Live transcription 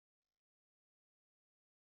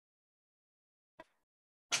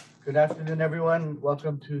Good afternoon, everyone.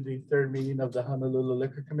 Welcome to the third meeting of the Honolulu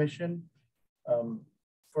Liquor Commission.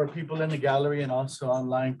 For people in the gallery and also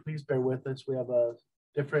online, please bear with us. We have a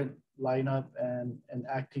different lineup and an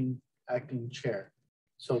acting chair.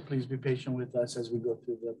 So please be patient with us as we go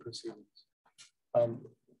through the proceedings.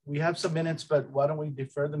 We have some minutes, but why don't we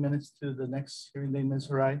defer the minutes to the next hearing date, Ms.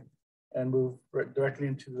 Harai, and move directly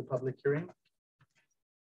into the public hearing.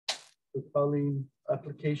 We're calling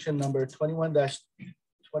application number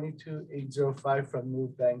 21-22805 from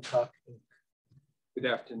New Bangkok, Inc. Good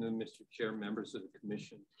afternoon, Mr. Chair, members of the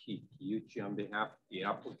Commission. Keith Kiyuchi on behalf of the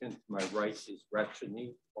applicant. To my right is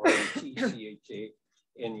Ratchani,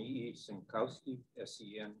 R-A-T-C-H-A-N-E-E, Senkowski,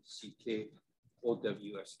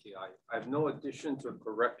 S-E-N-C-K-O-W-S-K-I. I have no additions or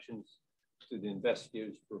corrections to the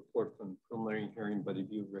investigator's report from the preliminary hearing, but if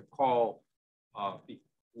you recall,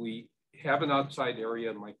 we have an outside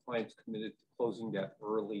area. My client's committed to closing that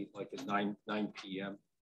early, like at 9 p.m.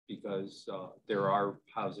 because there are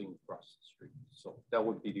housing across the street. So that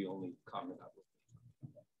would be the only comment I would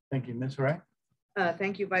make. Thank you, Ms. Harai.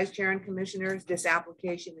 Thank you, Vice Chair and Commissioners. This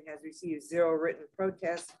application has received 0 written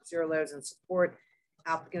protests, 0 letters in support.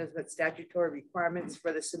 Applicant has met statutory requirements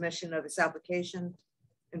for the submission of this application.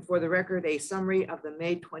 And for the record, a summary of the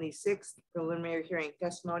May 26th preliminary hearing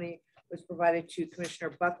testimony was provided to Commissioner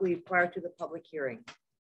Buckley prior to the public hearing.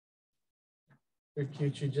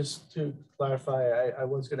 Kyuchi, just to clarify, I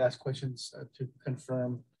was going to ask questions to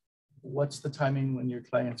confirm. What's the timing when your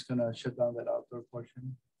client's going to shut down that outdoor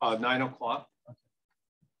portion? 9 o'clock. Okay.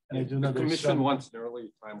 And I do know the Commission wants an earlier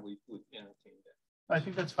time. We would entertain that. I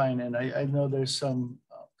think that's fine. And I know there's some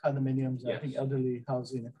condominiums, yes. I think elderly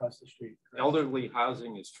housing across the street. Correct? Elderly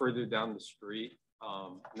housing is further down the street,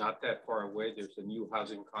 not that far away. There's a new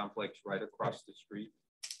housing complex right across the street.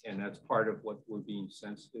 And that's part of what we're being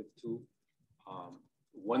sensitive to.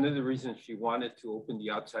 One of the reasons she wanted to open the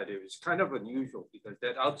outside area is kind of unusual because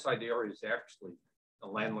that outside area is actually the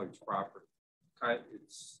landlord's property.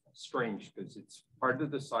 It's strange because it's part of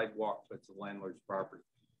the sidewalk, but it's the landlord's property.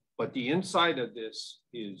 But the inside of this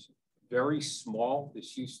is very small.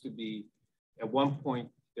 This used to be, at one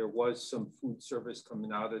point, there was some food service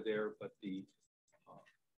coming out of there, but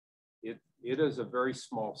it is a very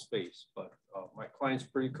small space. But my client's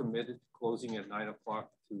pretty committed to closing at 9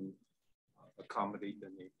 o'clock to accommodate the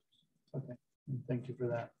neighbors. Okay, thank you for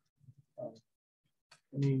that.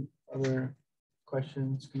 Any other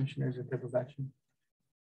questions, commissioners, or type of action?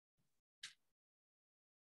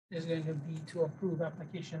 Is going to be to approve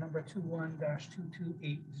application number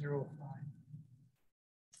 21-22805.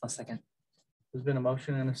 I'll second. There's been a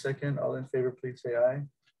motion and a second. All in favor, please say aye.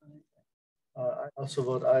 I also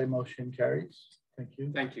vote aye. Motion carries. Thank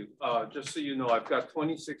you. Thank you. Just so you know, I've got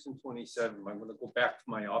 26 and 27. I'm going to go back to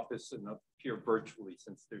my office and appear virtually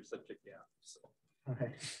since there's such a gap. So.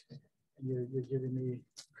 Okay. You're giving me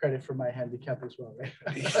credit for my handicap as well, right?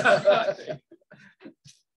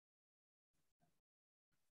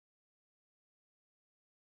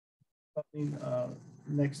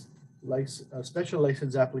 Next, special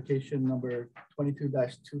license application number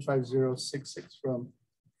 22-25066 from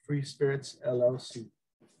Free Spirits LLC.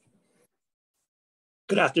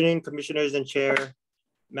 Good afternoon, Commissioners and Chair.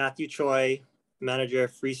 Matthew Choi, Manager,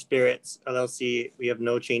 Free Spirits LLC. We have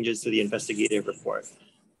no changes to the investigative report.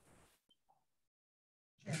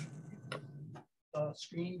 The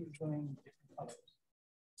screen is showing different colors.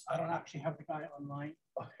 I don't actually have the guy online.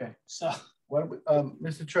 Okay. So,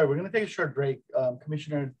 Mr. Choi, we're going to take a short break.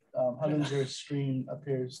 Commissioner Hollinger's screen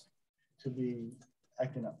appears to be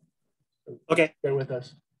acting up. So okay. Bear with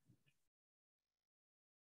us.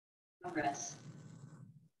 Progress.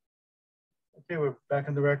 Okay, we're back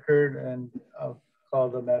on the record and I'll call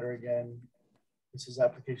the matter again. This is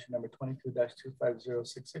application number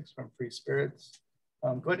 22-25066 from Free Spirits.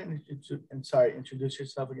 Go ahead and introduce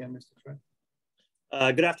yourself again, Mr. Choi.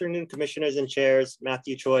 Good afternoon, Commissioners and Chairs.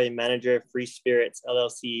 Matthew Choi, Manager, Free Spirits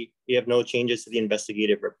LLC. We have no changes to the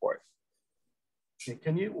investigative report. Okay,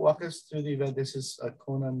 can you walk us through the event? This is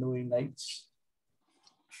Kona Nui Nights.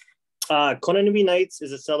 Kona Nui Nights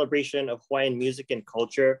is a celebration of Hawaiian music and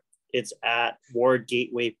culture. It's at Ward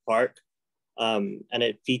Gateway Park, and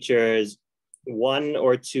it features 1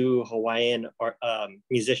 or 2 Hawaiian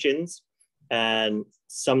musicians and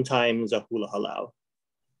sometimes a hula halau.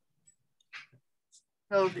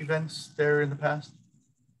 Held events there in the past?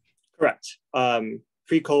 Correct.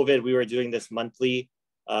 Pre-COVID, we were doing this monthly.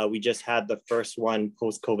 We just had the first one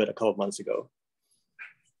post-COVID a couple of months ago.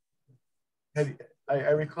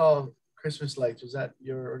 I recall Christmas lights. Was that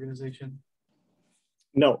your organization?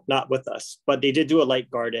 No, not with us, but they did do a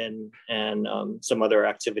light garden and some other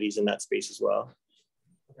activities in that space as well.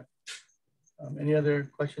 Okay. Any other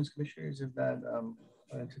questions, commissioners? If not, I'll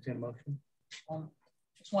entertain a motion.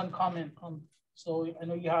 Just one comment. So I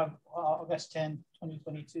know you have August 10,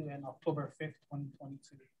 2022 and October 5th,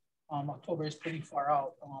 2022. October is pretty far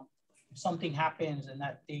out. If something happens and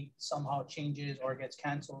that date somehow changes or gets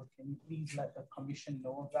canceled, can you please let the commission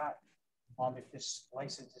know of that? If this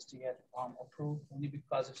license is to get approved, only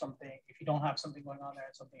because if you don't have something going on there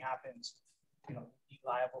and something happens, you know, be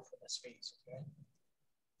liable for the space. Okay.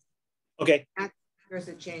 Okay. If there's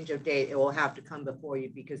a change of date, it will have to come before you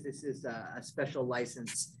because this is a special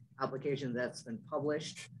license application that's been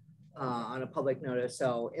published on a public notice.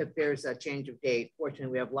 So if there's a change of date,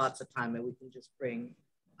 fortunately, we have lots of time and we can just bring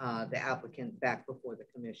the applicant back before the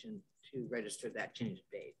commission to register that change of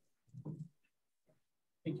date.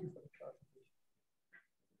 Thank you for the clarification.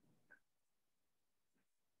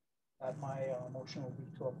 That my motion will be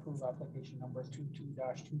to approve application number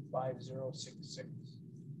 22-25066.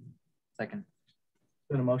 Second.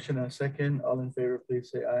 Been a motion and a second. All in favor, please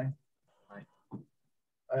say aye. Aye.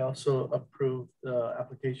 I also approve the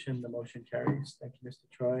application. The motion carries. Thank you, Mr.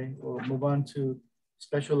 Troy. We'll move on to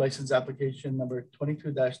special license application number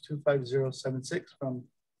 22-25076 from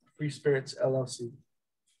Free Spirits LLC.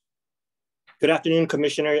 Good afternoon,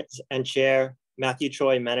 commissioners and chair. Matthew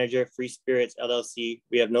Troy, manager, Free Spirits LLC.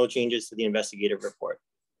 We have no changes to the investigative report.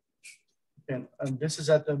 And this is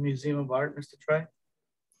at the Museum of Art, Mr. Troy?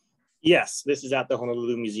 Yes, this is at the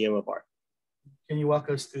Honolulu Museum of Art. Can you walk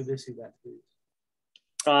us through this event, please?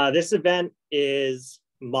 This event is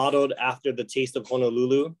modeled after the Taste of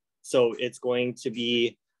Honolulu. So it's going to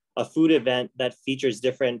be a food event that features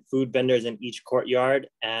different food vendors in each courtyard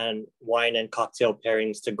and wine and cocktail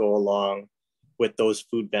pairings to go along with those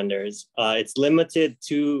food vendors. It's limited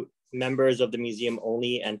to members of the museum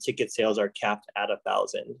only, and ticket sales are capped at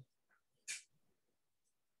 1,000.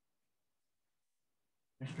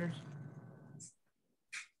 Commissioners?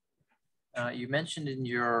 You mentioned in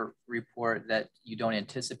your report that you don't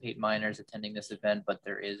anticipate minors attending this event, but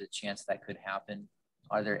there is a chance that could happen.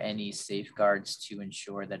 Are there any safeguards to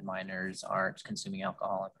ensure that minors aren't consuming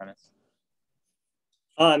alcohol on premise?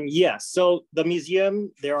 Yes, so the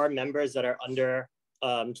museum, there are members that are under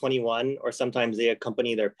 21, or sometimes they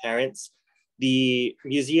accompany their parents. The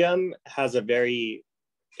museum has a very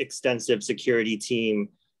extensive security team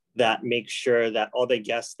that makes sure that all the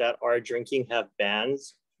guests that are drinking have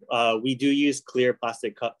bands. We do use clear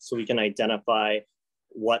plastic cups so we can identify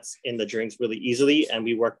what's in the drinks really easily, and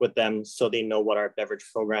we work with them so they know what our beverage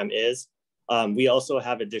program is. We also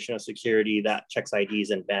have additional security that checks IDs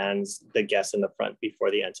and bans the guests in the front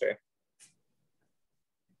before they enter.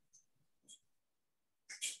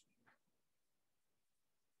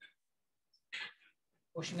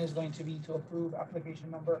 Motion is going to be to approve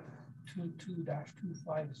application number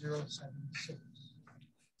 22-25076.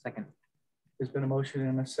 Second. There's been a motion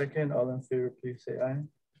and a second. All in favor, please say aye.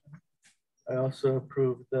 I also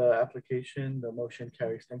approve the application. The motion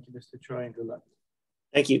carries. Thank you, Mr. Troy, and good luck.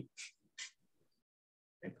 Thank you.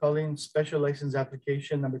 Okay, calling special license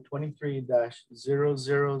application number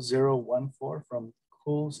 23-00014 from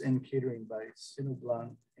Cools and Catering by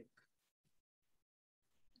Sinublan Inc.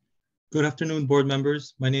 Good afternoon, board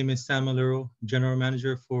members. My name is Sam Alero, General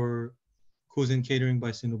Manager for Cools and Catering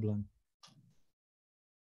by Sinublan.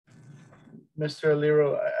 Mr.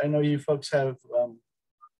 Alero, I know you folks have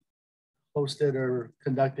hosted or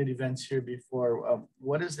conducted events here before.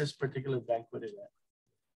 What is this particular banquet event?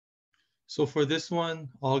 So for this one,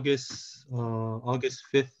 August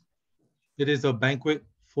 5th, it is a banquet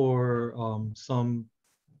for some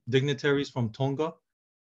dignitaries from Tonga.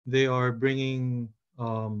 They are bringing,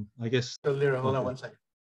 I guess. Mr. Alero, hold on one second.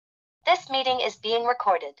 This meeting is being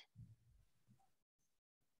recorded.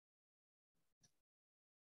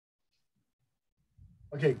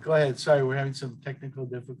 Okay, go ahead. Sorry, we're having some technical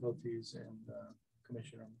difficulties in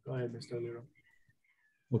Commissioner. Go ahead, Mr. Alero.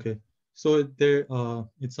 Okay, so there,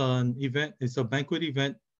 it's an event. It's a banquet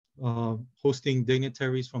event hosting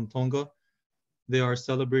dignitaries from Tonga. They are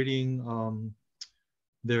celebrating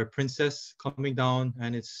their princess coming down,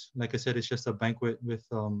 and it's, like I said, it's just a banquet with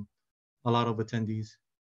a lot of attendees.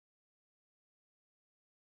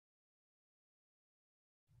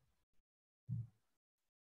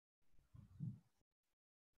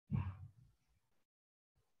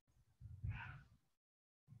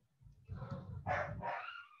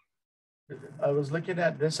 I was looking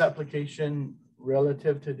at this application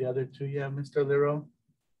relative to the other two you have, Mr. Alero,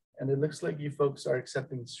 and it looks like you folks are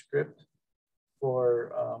accepting script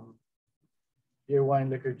for beer, wine,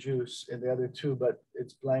 liquor, juice in the other two, but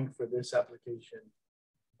it's blank for this application.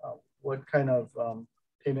 What kind of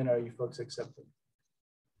payment are you folks accepting?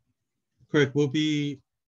 Correct. We'll be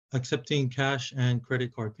accepting cash and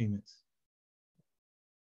credit card payments.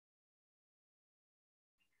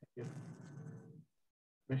 Thank you.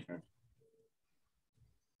 Commissioner?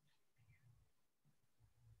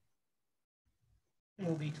 It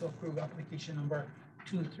will be to approve application number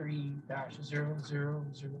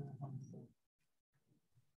 23-00014.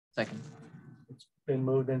 Second. It's been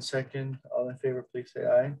moved in second. All in favor, please say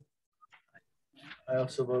aye. I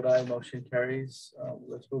also vote aye. Motion carries.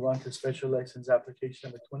 Let's move on to special license application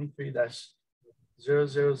number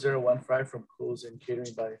 23-00015 from Cruise and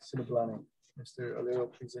Catering by Sinoblani. Mr.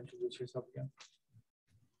 Alero, please introduce yourself again.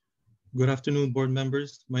 Good afternoon, board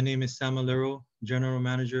members. My name is Sam Alero, General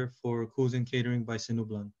Manager for Cruise and Catering by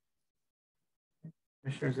Sinublan.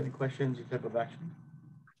 Commissioners, any questions or type of action?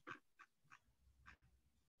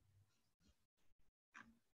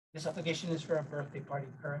 This application is for a birthday party,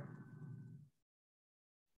 correct?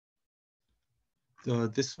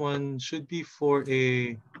 This one should be for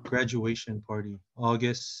a graduation party,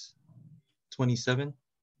 August 27th.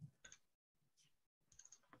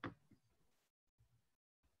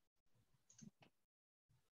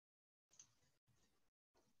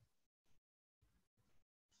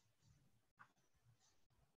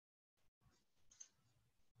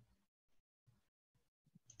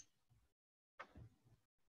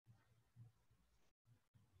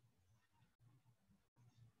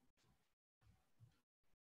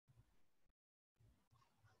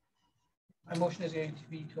 My motion is going to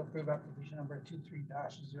be to approve application number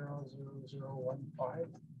 23-00015.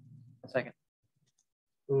 Second.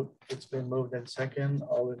 It's been moved in second.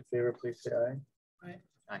 All in favor, please say aye. Aye.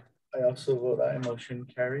 Aye. I also vote aye. Motion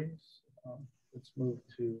carries. Let's move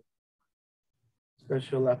to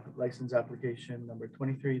special license application number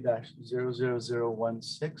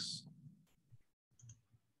 23-00016.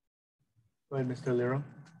 Go ahead, Mr. Alero.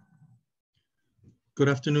 Good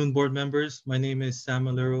afternoon, board members. My name is Sam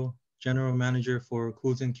Alero, General Manager for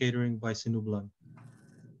Cruise and Catering by Sinublan.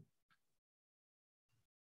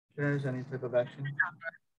 Commissioners, any type of action?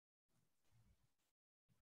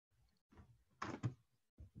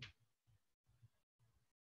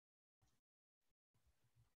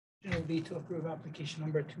 It will be to approve application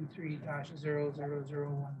number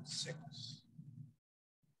 23-00016.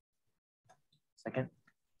 Second.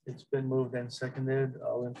 It's been moved and seconded.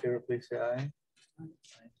 All in favor, please say aye.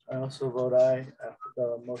 I also vote aye. After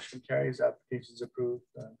the motion carries, application is approved.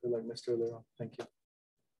 Good luck, Mr. Alero. Thank you.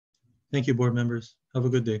 Thank you, board members. Have a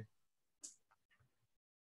good day.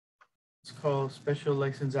 Let's call special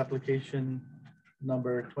license application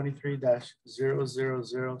number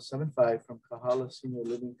 23-00075 from Kahala Senior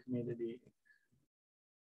Living Community.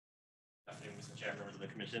 Good afternoon, Mr. Chair, members of the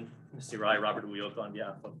commission. Mr. Rai, Robert Uyoka on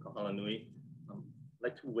behalf of Kahala Nui. I'd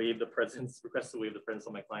like to request to waive the presence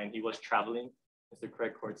of my client. He was traveling. Mr.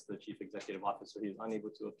 Craig Courts, the Chief Executive Officer, he is unable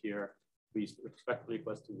to appear. We respectfully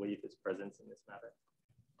request to waive his presence in this matter.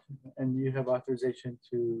 And you have authorization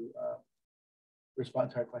to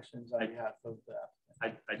respond to our questions on behalf of the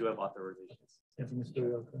applicant. I do have authorizations. Thank you, Mr.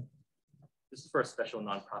 Uyoka. This is for a special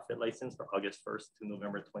nonprofit license for August 1st to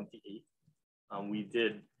November 28th. We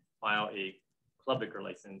did file a club liquor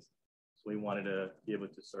license, so we wanted to be able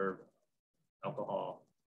to serve alcohol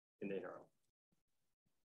in the interim.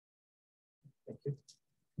 Thank you.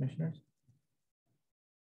 Commissioners?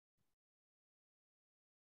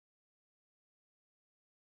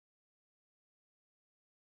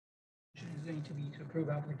 Is going to be to approve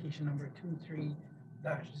application number 23-00075.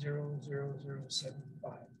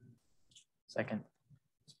 Second.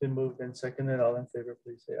 It's been moved and seconded. All in favor,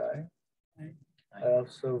 please say aye. Aye. I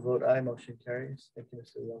also vote aye. Motion carries. Thank you,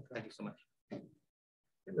 Mr. Uyoka. Thank you so much. Okay,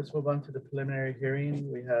 let's move on to the preliminary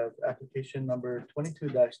hearing. We have application number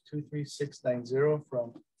 22-23690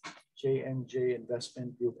 from J&J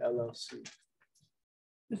Investment Group LLC.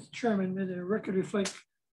 Mr. Chairman, may the record reflect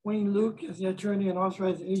Wayne Luke as the attorney and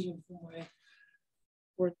authorized agent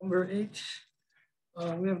for number 8.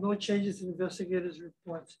 We have no changes in the investigator's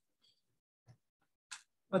report.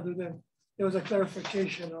 Other than there was a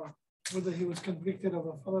clarification of whether he was convicted of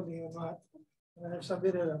a felony or not. And I have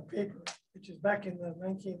submitted a paper, which is back in the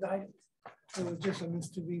 1990s. It was just a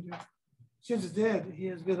misdemeanor. Since then, he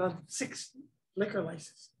has been on 6 liquor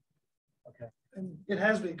licenses. Okay. And it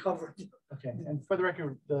has been covered. Okay. And for the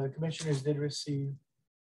record, the commissioners did receive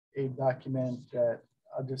a document that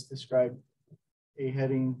I'll just describe, a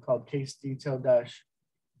heading called Case Detail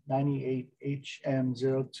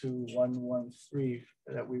 98HM02113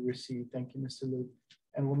 that we received. Thank you, Mr. Luke.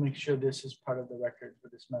 And we'll make sure this is part of the record for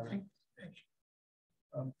this matter. Thank you.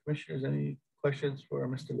 Commissioners, any questions for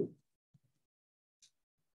Mr. Luke?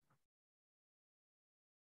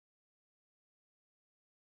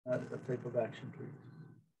 A type of action, please.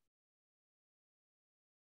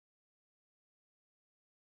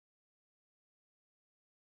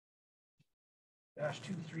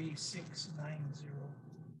 23690.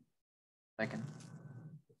 Second.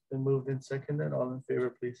 It's been moved and seconded. All in favor,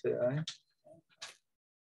 please say aye.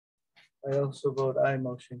 I also vote aye.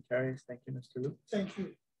 Motion carries. Thank you, Mr. Luke. Thank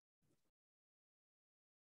you.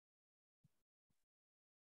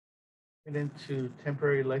 Get into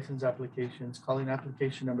temporary license applications, calling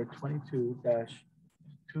application number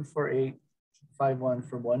 22-24851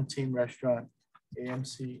 from One Team Restaurant,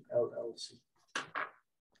 AMC LLC.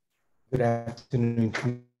 Good afternoon,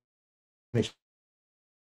 Commissioners,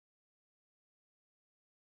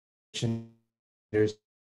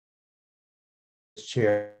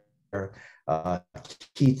 Chair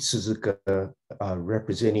Keith Suzuka,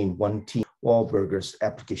 representing One Team Wahlburgers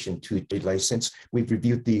application to a license. We've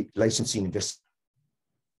reviewed the licensing investigative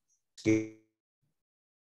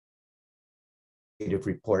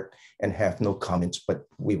report and have no comments, but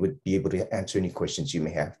we would be able to answer any questions you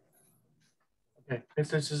may have. Okay,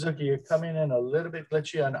 Mr. Suzuki, you're coming in a little bit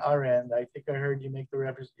glitchy on our end. I think I heard you make your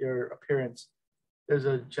appearance. There's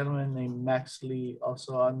a gentleman named Max Lee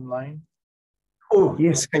also online. Oh,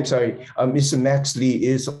 yes, I'm sorry. Mr. Max Lee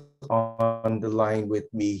is on the line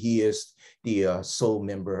with me. He is the sole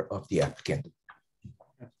member of the applicant.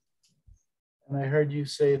 And I heard you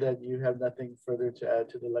say that you have nothing further to add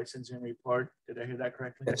to the licensing report. Did I hear that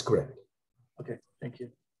correctly? That's correct. Okay, thank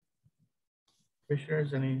you.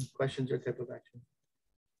 Commissioners, any questions or type of action?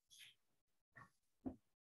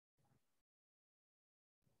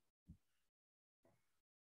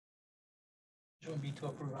 Should be to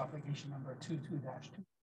approve application number 22-251.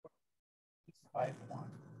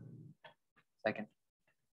 Second.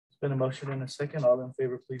 It's been a motion and a second. All in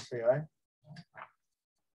favor, please say aye.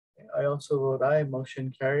 I also vote aye.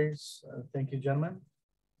 Motion carries. Thank you, gentlemen.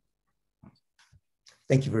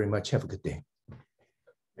 Thank you very much. Have a good day.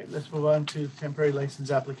 Okay, let's move on to temporary license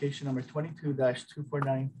application number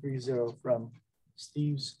 22-24930 from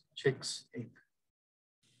Steve's Chicks, Inc.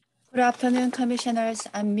 Good afternoon, Commissioners.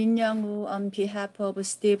 I'm Min Young-woo on behalf of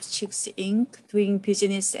Steve's Chicks, Inc., doing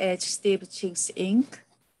business as Steve's Chicks, Inc.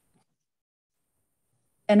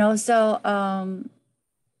 And also,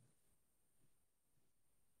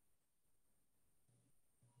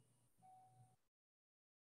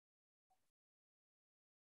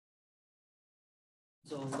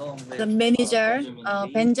 the manager,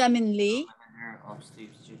 Benjamin Lee. Manager of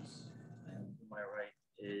Steve's Chicks, and to my right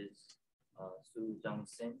is Soo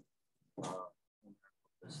Jung-sin,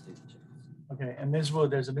 the Steve's Chicks. Okay, and Ms. Wu,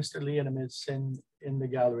 there's a Mr. Lee and a Ms. Sin in the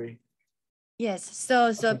gallery. Yes,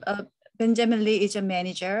 so Okay. Benjamin Lee is a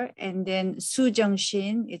manager, and then Soo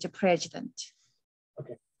Jung-sin is a president.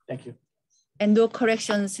 Okay, thank you. And no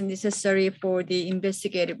corrections necessary for the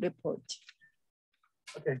investigative report.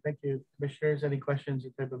 Okay, thank you. Commissioners, any questions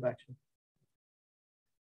or type of action?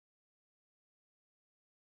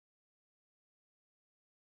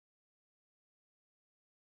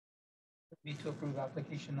 Be to approve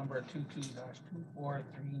application number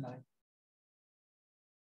 22-2439.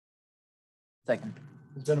 Second.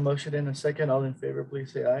 There's been a motion and a second. All in favor,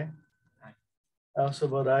 please say aye. Aye. I also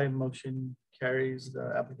vote aye. Motion carries.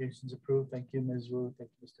 The application is approved. Thank you, Ms. Wu. Thank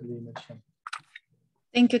you, Mr. Lee, Ms. Shin.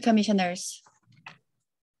 Thank you, Commissioners.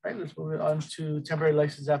 All right, let's move on to temporary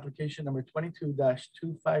license application number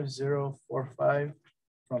 22-25045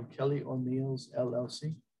 from Kelly O'Neill's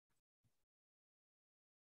LLC.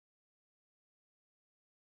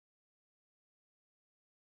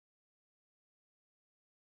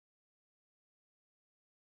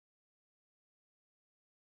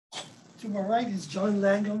 To my right is John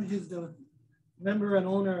Langham. He's the member and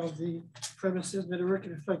owner of the premises, Meadowbrook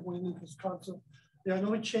and Effect, Wayne, Wisconsin. There are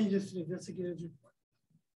no changes to the investigative report.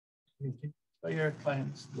 Thank you. By your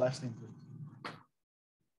client's last name, please.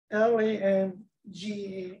 Langan,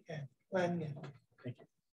 Langan. Thank you.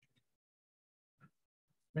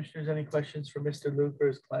 Commissioners, any questions for Mr. Luke or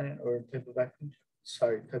his client or type of action?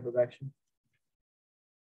 Sorry, type of action.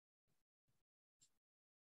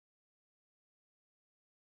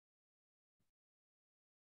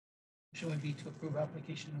 Should be to approve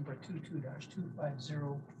application number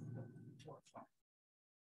 22-25045.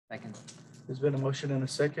 Second. There's been a motion and a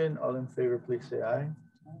second. All in favor, please say aye.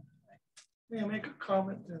 May I make a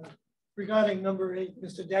comment regarding number 8?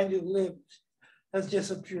 Mr. Daniel Lim has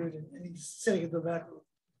just appeared and he's sitting in the back room.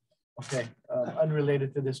 Okay,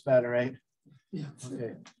 unrelated to this matter, right? Yeah.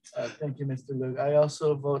 Okay, thank you, Mr. Luke. I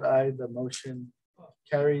also vote aye. The motion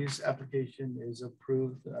carries. Application is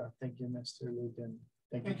approved. Thank you, Mr. Luke, and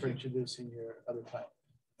thank you for introducing your other client.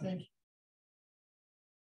 Thank you.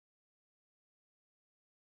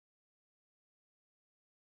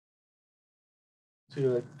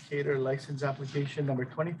 To a cater license application number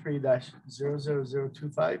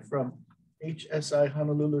 23-00025 from HSI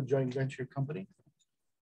Honolulu Joint Venture Company.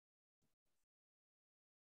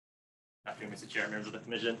 Afternoon, Mr. Chair, members of the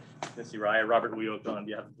commission. Ms. Uriah, Robert Uyoka on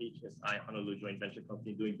behalf of HSI Honolulu Joint Venture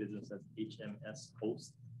Company doing business as HMS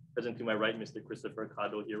Host. Present to my right, Mr. Christopher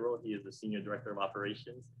Cado Hiro. He is the Senior Director of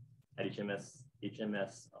Operations at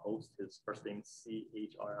HMS Host. His first name is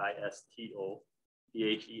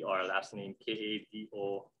CHRISTOPHER, last name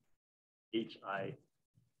KADOHIRO.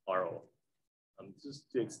 This is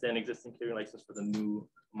to extend existing catering license for the new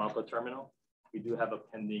Malco terminal. We do have a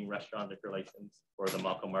pending restaurant liquor license for the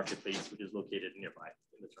Malco Marketplace, which is located nearby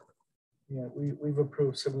in the terminal. Yeah, we've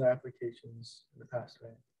approved similar applications in the past,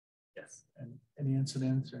 right? Yes. And any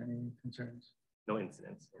incidents or any concerns? No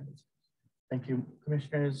incidents. Thank you.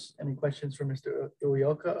 Commissioners, any questions for Mr.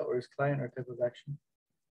 Uyoka or his client or type of action?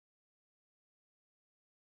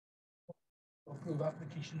 Approve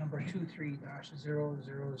application number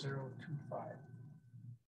 23-00025.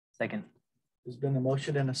 Second. There's been a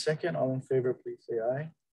motion and a second. All in favor, please say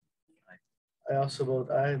aye. Aye. I also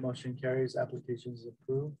vote aye. Motion carries. Application is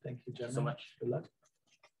approved. Thank you, gentlemen. So much. Good luck.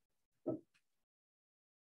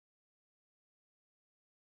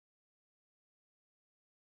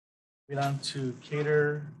 Moving on to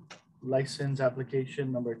cater license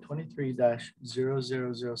application number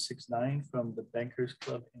 23-00069 from the Bankers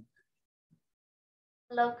Club, Inc.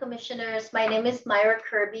 Hello, commissioners. My name is Myra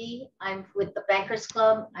Kirby. I'm with the Bankers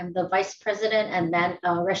Club. I'm the vice president and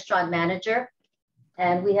restaurant manager.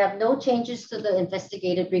 And we have no changes to the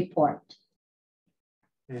investigative report.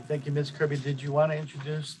 Okay, thank you, Ms. Kirby. Did you want to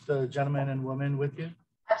introduce the gentleman and woman with you?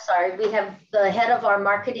 I'm sorry, we have the head of our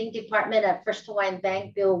marketing department at First Hawaiian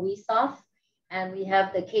Bank, Bill Wiesoff, and we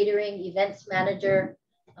have the catering events manager,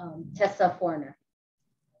 Tessa Forner.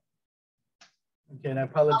 Okay, and I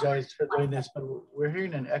apologize for doing this, but we're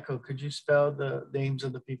hearing an echo. Could you spell the names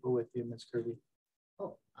of the people with you, Ms. Kirby?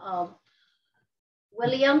 Oh,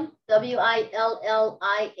 William, William,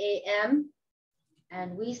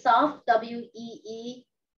 and Wiesoff,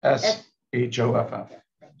 Weesoff.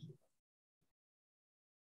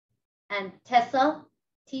 And Tessa,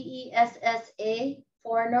 Tessa,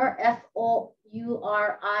 Foreigner,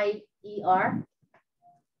 Fourier.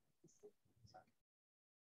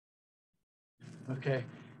 Okay.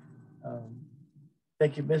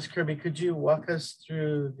 Thank you. Ms. Kirby, could you walk us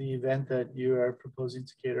through the event that you are proposing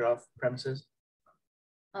to cater off premises?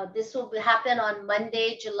 This will happen on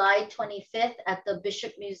Monday, July 25th at the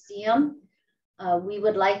Bishop Museum. We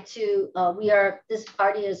would like to, this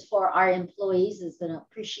party is for our employees. It's an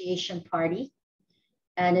appreciation party.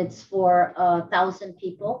 And it's for 1,000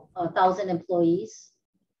 people, 1,000 employees,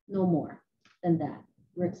 no more than that.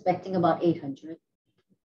 We're expecting about 800.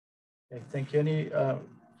 Okay, thank you. Any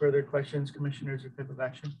further questions, commissioners, or type of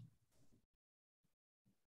action?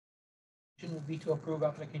 Will be to approve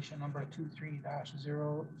application number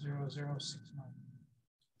 23-00069.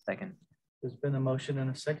 Second. There's been a motion and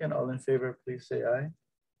a second. All in favor, please say aye.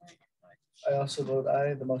 I also vote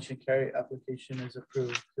aye. The motion carried. Application is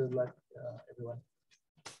approved. Good luck, everyone.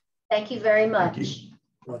 Thank you very much.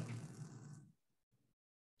 You're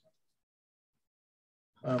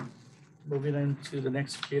welcome. Moving into the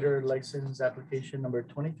next cater license application number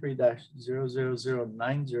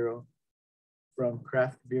 23-00090 from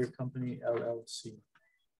Craft Beer Company, LLC.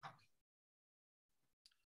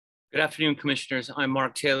 Good afternoon, commissioners. I'm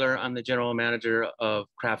Mark Taylor. I'm the general manager of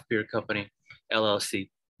Craft Beer Company, LLC.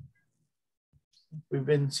 We've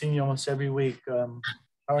been seeing you almost every week. How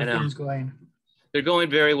are things going? They're going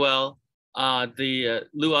very well. The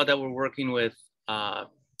luau that we're working with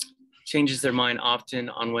changes their mind often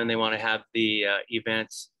on when they want to have the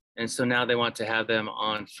events. And so now they want to have them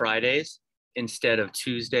on Fridays instead of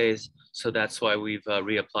Tuesdays. So that's why we've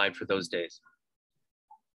reapplied for those days.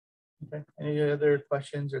 Okay. Any other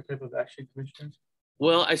questions or type of action, commissioners?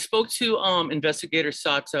 Well, I spoke to Investigator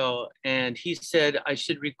Sato, and he said I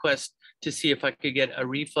should request to see if I could get a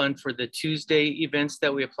refund for the Tuesday events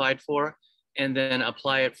that we applied for, and then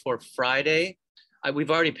apply it for Friday.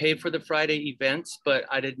 We've already paid for the Friday events, but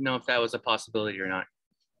I didn't know if that was a possibility or not.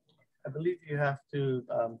 I believe you have to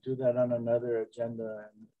do that on another agenda.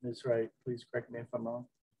 And Ms. Wright, please correct me if I'm wrong.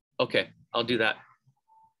 Okay, I'll do that.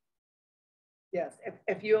 Yes,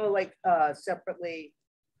 if you'll like separately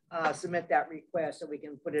submit that request so we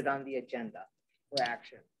can put it on the agenda for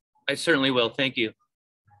action. I certainly will. Thank you.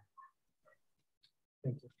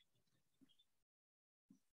 Thank you.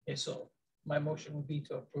 Okay, so my motion would be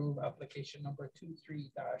to approve application number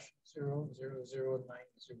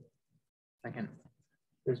 23-00090. Second.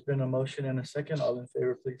 There's been a motion and a second. All in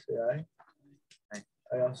favor, please say aye. Aye.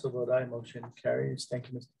 I also vote aye. Motion carries.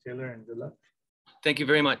 Thank you, Mr. Taylor, and good luck. Thank you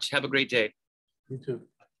very much. Have a great day. You too.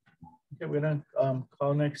 Okay, we're gonna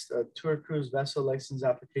call next tour cruise vessel license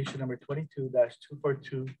application number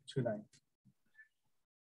 22-24229.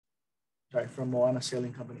 Sorry, from Moana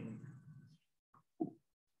Sailing Company, Inc.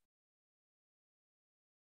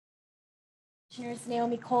 Commissioners,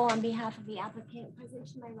 Naomi Cole on behalf of the applicant. Present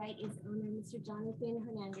to my right is owner Mr. Jonathan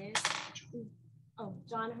Hernandez.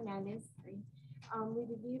 John Hernandez, sorry. We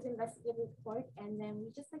reviewed the investigative report, and then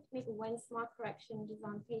we just like to make one small correction, which is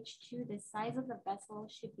on page 2. The size of the vessel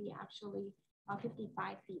should be actually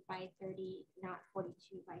 55 feet by 30, not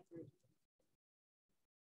 42 by 30.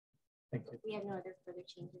 Thank you. We have no other further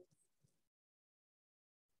changes.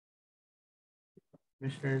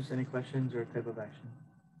 Commissioners, any questions or type of action?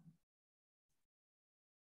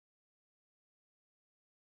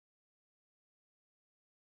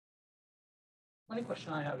 Only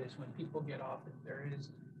question I have is when people get off, if there is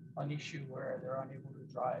an issue where they're unable to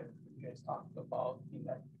drive, you guys talked about in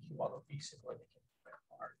that Kiwalo Basic where they can rent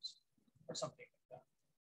cars or something like that.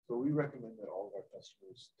 So we recommend that all of our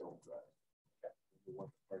customers don't drive. Okay. We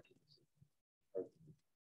want the parking.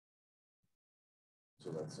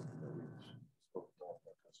 So that's something that we've spoken to all of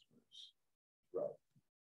our customers throughout.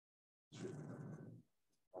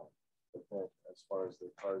 But then as far as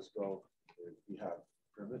the cars go, we have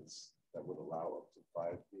permits that would allow up to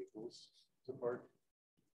 5 vehicles to park.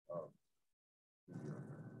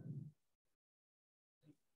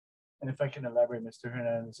 And if I can elaborate, Mr.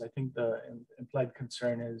 Hernandez, I think the implied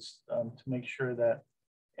concern is to make sure that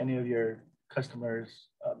any of your customers,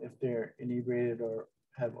 if they're inebriated or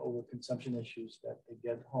have overconsumption issues, that they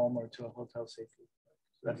get home or to a hotel safely.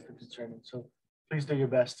 So that's the concern. And so please do your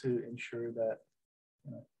best to ensure that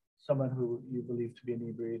someone who you believe to be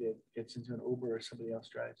inebriated gets into an Uber or somebody else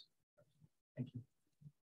drives. Thank you.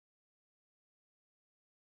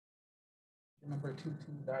 Number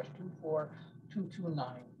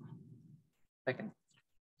 22-24229. Second.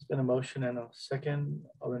 It's been a motion and a second.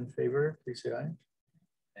 All in favor, please say aye.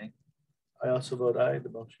 Aye. I also vote aye. The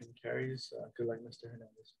motion carries. Good luck, Mr.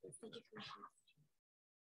 Hernandez. Thank you, Commissioner.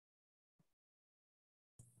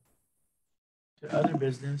 To other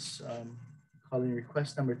business, calling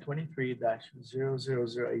request number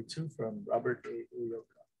 23-00082 from Robert A.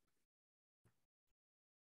 Uyoka.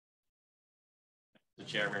 The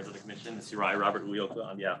Chair, members of the Commission, Mr. Robert Uyoka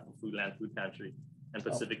on behalf of Foodland Food Pantry and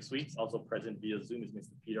Pacific Suites. Also present via Zoom is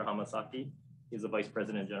Mr. Peter Hamasaki. He's the Vice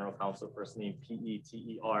President and General Counsel, first name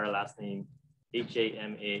Peter, last name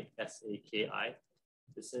Hamasaki.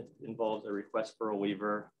 This involves a request for a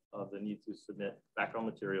waiver of the need to submit background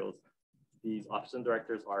materials. These officers and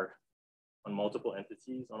directors are on multiple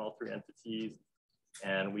entities, on all 3 entities,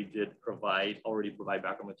 and we did already provide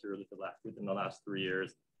background materials within the last 3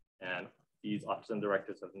 years, and these officers and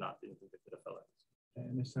directors have not been convicted of felonies.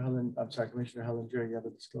 Mr. Helen, I'm sorry, Commissioner Hellinger, you have a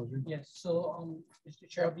disclosure? Yes, so Mr.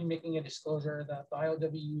 Chair, I'll be making a disclosure that the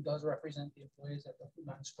IOWU does represent the employees at the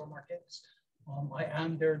Foodland supermarkets. I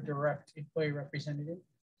am their direct employee representative.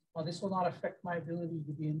 This will not affect my ability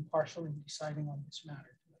to be impartial in deciding on this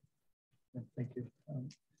matter. Thank you.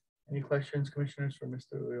 Any questions, Commissioners, for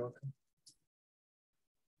Mr. Uyoka?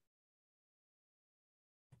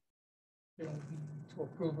 To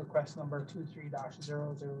approve request number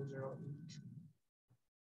 23-00082.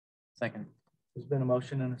 Second. There's been a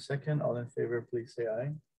motion and a second. All in favor, please say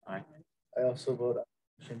aye. Aye. I also vote aye.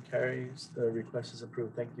 Motion carries. The request is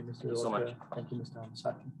approved. Thank you, Mr. Uyoka. Thank you so much. Thank you, Mr.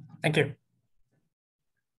 Hamasaki. Thank you.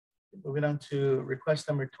 Moving on to request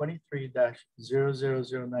number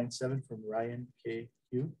 23-00097 from Ryan K.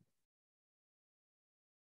 Hugh.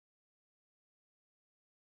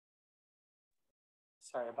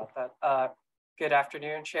 Sorry about that. Good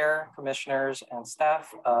afternoon, Chair, Commissioners, and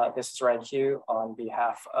staff. This is Ryan Hugh on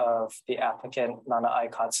behalf of the applicant Nana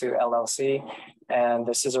Aikatsu LLC, and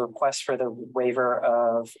this is a request for the waiver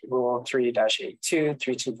of Rule 3-82,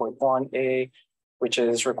 32.1A, which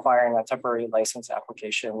is requiring a temporary license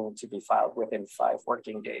application to be filed within 5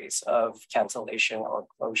 working days of cancellation or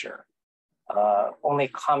closure. Only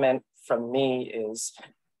comment from me is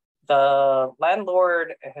the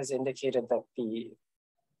landlord has indicated that the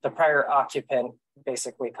prior occupant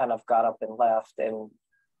basically kind of got up and left and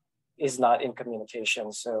is not in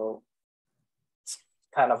communication. So it's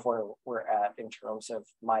kind of where we're at in terms of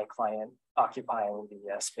my client occupying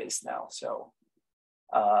the space now. So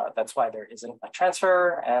that's why there isn't a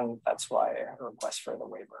transfer, and that's why a request for the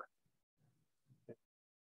waiver.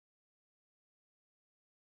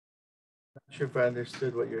 Not sure if I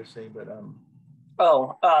understood what you're saying, but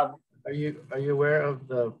are you aware of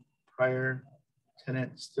the prior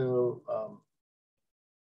tenant still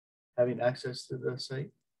having access to the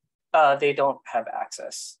site? They don't have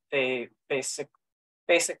access. They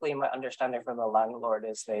basically my understanding from the landlord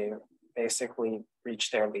is they basically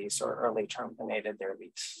reached their lease or early terminated their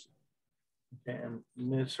lease. Okay, and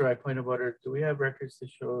Mr. I point of order, do we have records to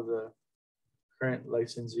show the current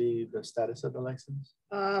licensee, the status of the license?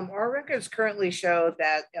 Our records currently show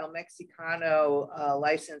that El Mexicano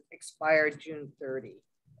license expired June 30.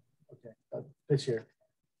 Okay, this year.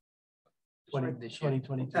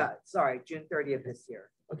 2022. Sorry, June 30th this year.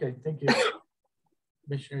 Okay, thank you.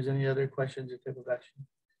 Commissioners, any other questions or type of action?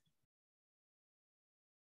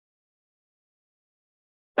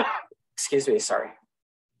 Excuse me, sorry.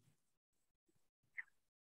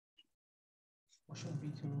 Motion would be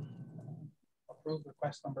to approve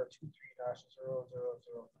request number 23-00097.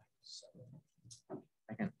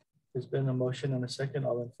 Second. There's been a motion and a second.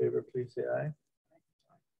 All in favor, please say aye.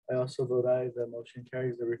 I also vote aye. The motion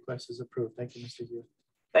carries. The request is approved. Thank you, Mr. Yu.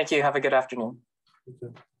 Thank you. Have a good afternoon. You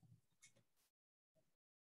too.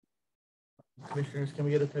 Commissioners, can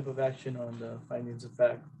we get a type of action on the findings of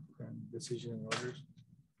fact and decision and orders?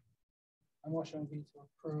 My motion would be to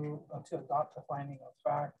approve, to adopt the finding of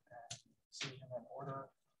fact and decision and order.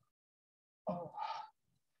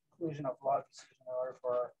 Conclusion of law decision and order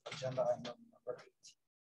for agenda item number 18.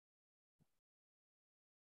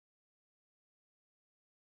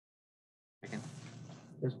 Second.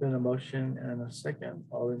 There's been a motion and a second.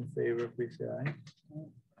 All in favor, please say aye.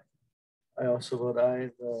 I also vote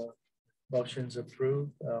aye. The motion's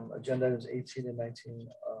approved. Agenda items 18 and 19,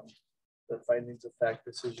 the findings of fact,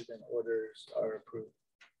 decision, and orders are approved.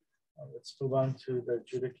 Let's move on to the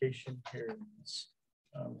adjudication hearings.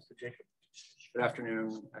 Mr. Jacob. Good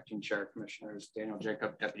afternoon, Acting Chair, Commissioners. Daniel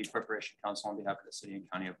Jacob, Deputy Corporation Counsel on behalf of the City and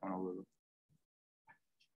County of Honolulu.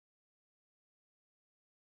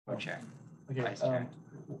 Okay.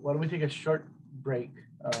 Why don't we take a short break?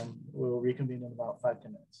 We'll reconvene in about 5 to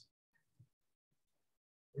 10 minutes.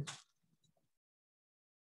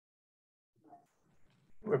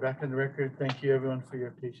 We're back on the record. Thank you everyone for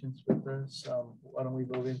your patience with us. Why don't we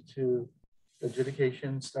move into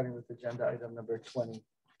adjudication, starting with agenda item number 20.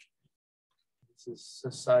 This is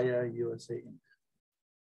Sasaya USA Inc.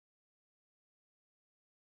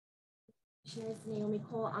 Commissioners, Naomi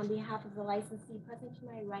Cole on behalf of the licensee. Present to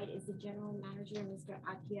my right is the General Manager, Mr.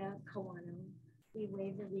 Akia Kawano. We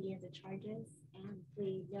waive the reading of the charges and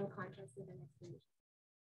plead no contest with an explanation.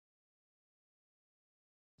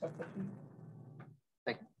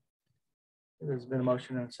 Second. There's been a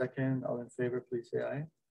motion and a second. All in favor, please say aye.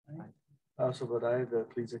 Aye. I also vote aye. The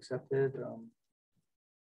plea's accepted.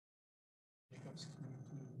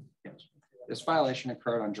 Yes. This violation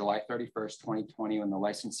occurred on July 31st, 2020, when the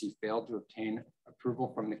licensee failed to obtain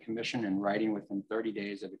approval from the commission in writing within 30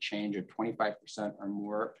 days of a change of 25% or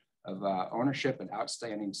more of ownership and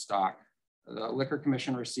outstanding stock. The Liquor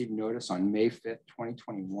Commission received notice on May 5th,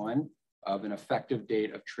 2021 of an effective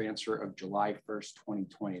date of transfer of July 1st,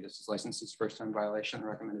 2020. This is licensee's first time violation. The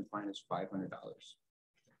recommended fine is $500.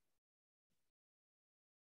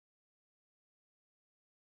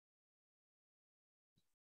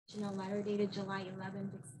 A letter dated July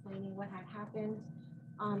 11th explaining what had happened.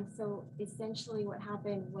 So essentially what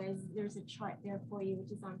happened was there's a chart there for you,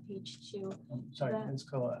 which is on page 2. Sorry, Ms.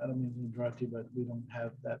 Koa, I don't mean to interrupt you, but we don't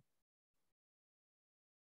have that.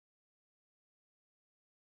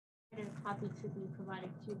 A copy to be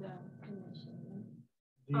provided to the commission.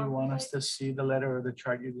 Do you want us to see the letter or the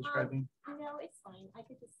chart you're describing? No, it's fine. I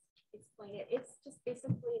could just explain it. It's just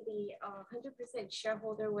basically the 100%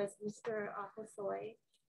 shareholder was Mr. Hosoi.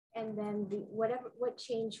 And then what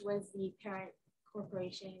changed was the parent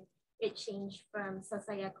corporation. It changed from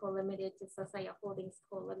Sasaya Co. Limited to Sasaya Holdings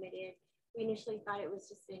Co. Limited. We initially thought it was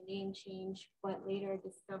just a name change, but later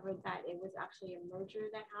discovered that it was actually a merger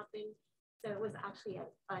that happened. So it was actually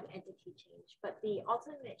an entity change. But the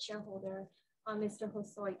ultimate shareholder, Mr.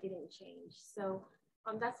 Hosoi, didn't change. So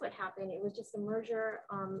that's what happened. It was just a merger,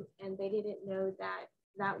 and they didn't know that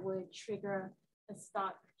that would trigger a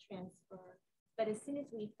stock transfer. But as soon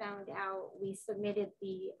as we found out, we submitted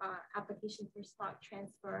the application for stock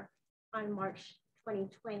transfer on March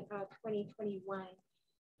 2021.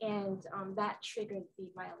 And that triggered the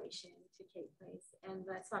violation to take place. And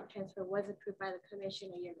the stock transfer was approved by the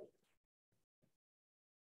commission a year later.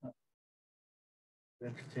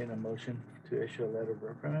 Entertain a motion to issue a letter of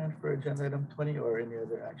reprimand for agenda item 20 or any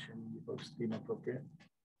other action you folks deem appropriate.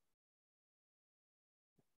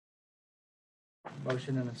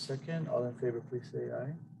 Motion and a second. All in favor, please say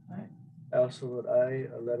aye. Aye. I also vote aye.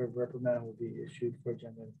 A letter of reprimand will be issued for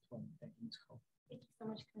agenda item 20. Thank you, Ms. Cole. Thank you so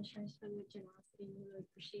much, Commissioners, for your generosity. We really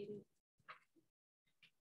appreciate it.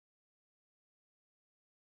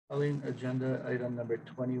 Calling agenda item number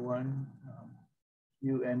 21.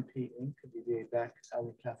 UNP Inc., DBA Back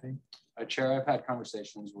Alley Cafe. Chair, I've had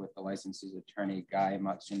conversations with the licensee's attorney, Guy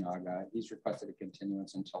Matsunaga. He's requested a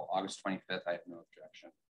continuance until August 25th. I have no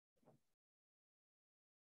objection.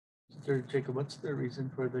 Mr. Jacob, what's the reason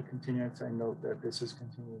for the continuance? I note that this is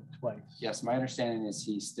continued twice. Yes, my understanding is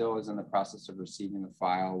he still is in the process of receiving the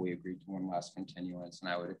file. We agreed to one last continuance, and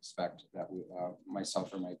I would expect that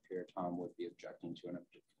myself or my peer, Tom, would be objecting to an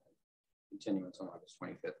continuance on August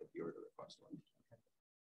 25th if you were to request one.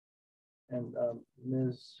 And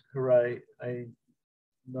Ms. Harai, I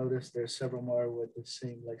noticed there's several more with the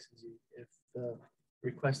same licensee. If the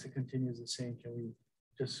request to continue is the same, can we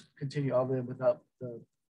just continue all of them without the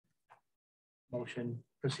motion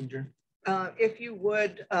procedure? If you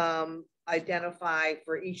would identify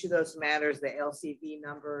for each of those matters the LCV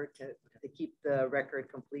number to keep the record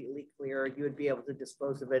completely clear, you would be able to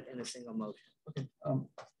dispose of it in a single motion. Okay.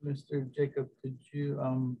 Mr. Jacob, could you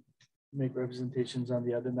make representations on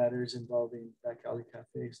the other matters involving Back Alley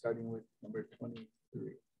Cafe, starting with number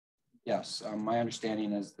 23? Yes, my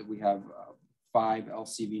understanding is that we have 5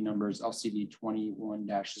 LCV numbers: LCV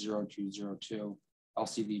 21-0202,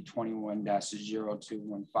 LCV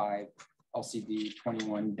 21-0215, LCV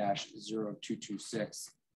 21-0226,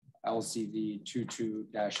 LCV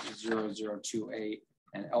 22-0028,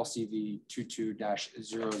 and LCV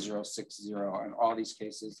 22-0060. In all these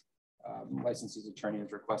cases, licensee's attorney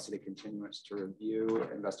has requested a continuance to review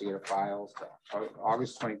investigative files to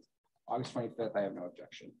August 25th. I have no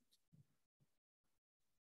objection.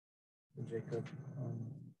 Jacob.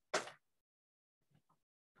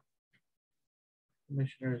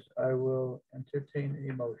 Commissioners, I will entertain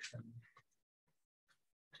a motion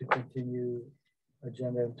to continue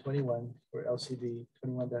agenda item 21 for LCD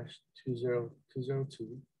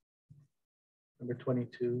 21-20202, number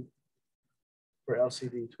 22 for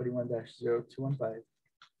LCD 21-0215,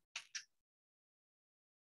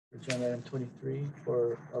 agenda item 23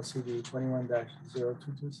 for LCD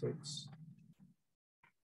 21-0226,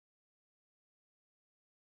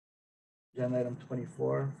 agenda item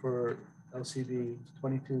 24 for LCD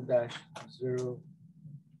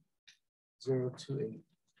 22-0028,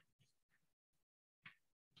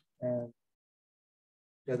 and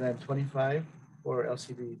agenda item 25 for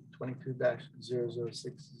LCD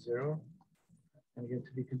 22-0060, and again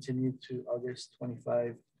to be continued to August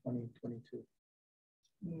 25, 2022.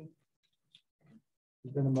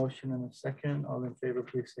 There's been a motion and a second. All in favor,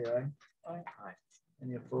 please say aye. Aye. Aye.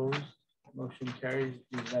 Any opposed? Motion carries.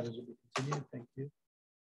 These matters will be continued. Thank you.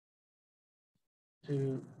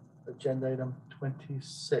 To agenda item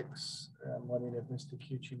 26. I'm wondering if Mr.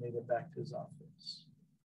 Kyuchi made it back to his office.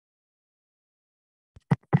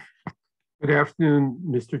 Good afternoon,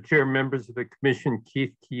 Mr. Chair, members of the commission.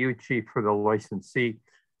 Keith Kyuchi for the licensee.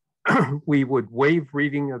 We would waive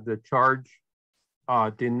reading of the charge,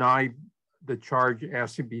 deny the charge,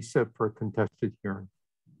 ask to be set for a contested hearing.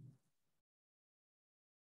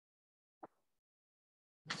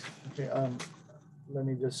 Okay, let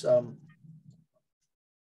me just, I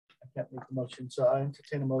can't make the motion. So I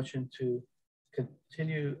entertain a motion to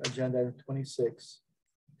continue agenda item 26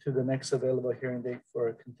 to the next available hearing date for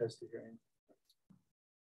a contested hearing.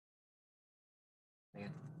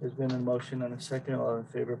 There's been a motion and a second. All in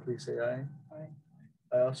favor, please say aye. Aye.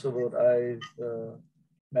 I also vote aye. The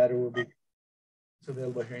matter will be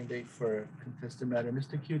available hearing date for a contested matter.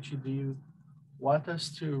 Mr. Kyuchi, do you want us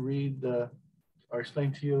to read or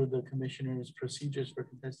explain to you the commissioner's procedures for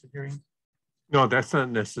contested hearings? No, that's not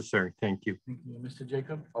necessary. Thank you. Thank you. Mr.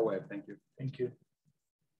 Jacob? I'll waive. Thank you. Thank you.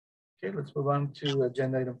 Okay, let's move on to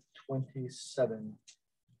agenda item 27.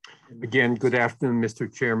 Again, good afternoon,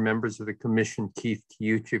 Mr. Chair, members of the commission. Keith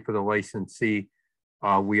Kyuchi for the licensee.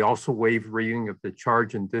 We also waive reading of the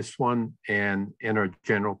charge in this one and enter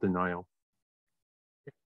general denial.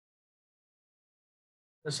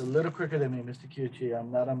 Just a little quicker than me, Mr. Kyuchi.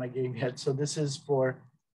 I'm not on my game yet. So this is for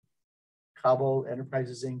Cabo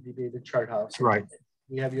Enterprises Inc., DBA The Chart House. Right.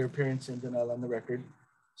 We have your appearance in denial on the record.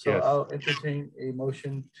 So yes. I'll entertain a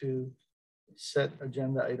motion to set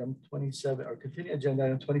agenda item 27 or continue agenda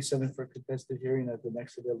item 27 for contested hearing at the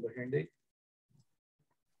next available hearing date.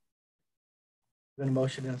 Then a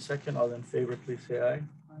motion and a second. All in favor, please say aye.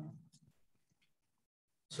 Aye.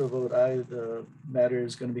 So vote aye. The matter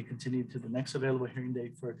is going to be continued to the next available hearing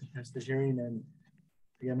date for a contested hearing. And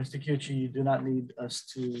again, Mr. Kyuchi, you do not need us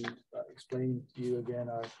to explain to you again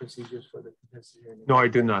our procedures for the contested hearing. No, I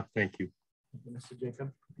do not. Thank you. Thank you, Mr.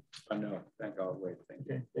 Jacob. No, thank you. I'll wait. Thank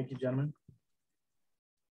you. Okay, thank you, gentlemen.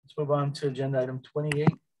 Let's move on to agenda item 28.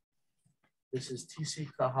 This is TC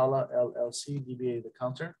Kahala LLC, DBA The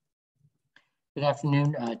Counter. Good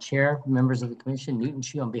afternoon, Chair, members of the Commission. Newton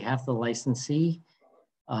Chu on behalf of the licensee.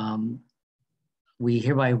 We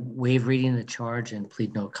hereby waive reading the charge and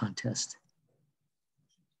plead no contest.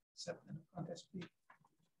 Accept the contest plea.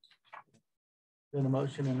 Then a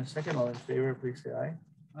motion and a second. All in favor, please say aye.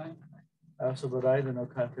 Aye. I also vote aye. The no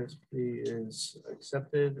contest plea is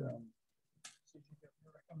accepted.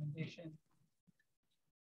 Recommendation.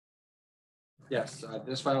 Yes,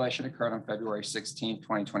 this violation occurred on February 16,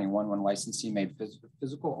 2021, when licensee made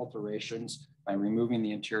physical alterations by removing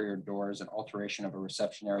the interior doors and alteration of a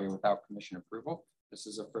reception area without commission approval. This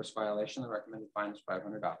is a first violation. The recommended fine is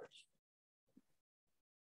 $500.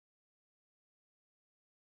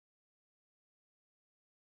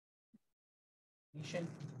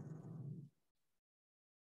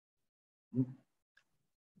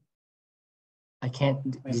 I can't,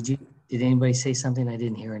 did anybody say something? I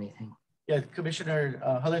didn't hear anything. Yeah, Commissioner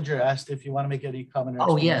Hollinger asked if you want to make any comment.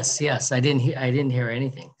 Oh, yes. I didn't hear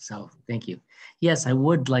anything. So thank you. Yes, I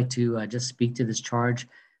would like to just speak to this charge.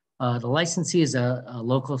 The licensee is a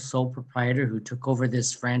local sole proprietor who took over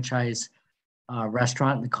this franchise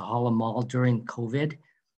restaurant in the Kahala Mall during COVID.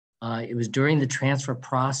 It was during the transfer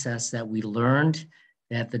process that we learned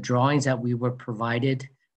that the drawings that we were provided,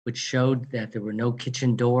 which showed that there were no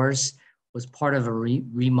kitchen doors, was part of a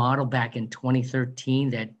remodel back in 2013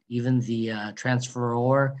 that even the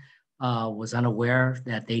transferor was unaware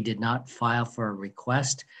that they did not file for a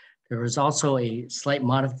request. There was also a slight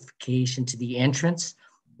modification to the entrance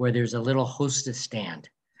where there's a little hostess stand,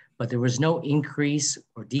 but there was no increase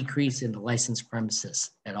or decrease in the licensed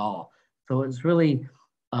premises at all. So it was really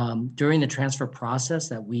during the transfer process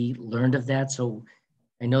that we learned of that. So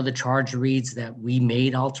I know the charge reads that we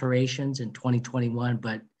made alterations in 2021,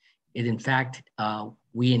 but it, in fact,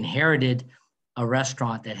 we inherited a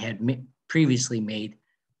restaurant that had previously made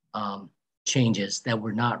changes that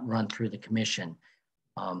were not run through the commission.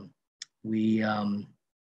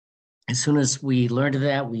 As soon as we learned of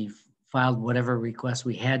that, we filed whatever request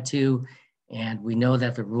we had to, and we know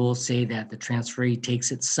that the rules say that the transferee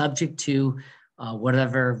takes it subject to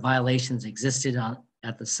whatever violations existed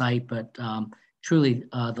at the site, but truly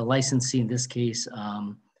the licensee in this case,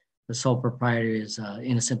 the sole proprietor is an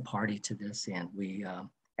innocent party to this, and we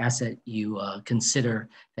ask that you consider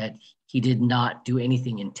that he did not do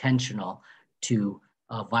anything intentional to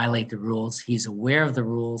violate the rules. He's aware of the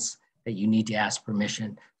rules that you need to ask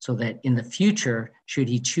permission so that in the future, should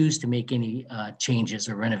he choose to make any changes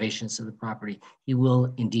or renovations to the property, he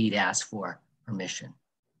will indeed ask for permission.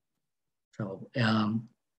 So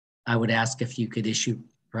I would ask if you could issue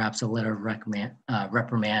perhaps a letter of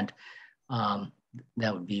reprimand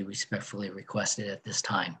that would be respectfully requested at this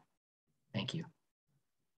time. Thank you.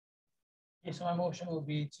 Okay, so my motion will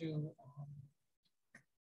be to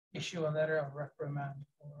issue a letter of reprimand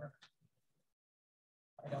for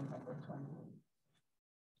item number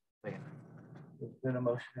 20. There's been a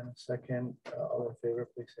motion and a second. All in favor,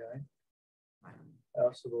 please say aye. I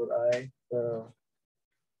also vote aye.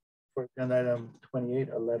 For agenda item 28,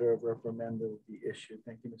 a letter of reprimand will be issued.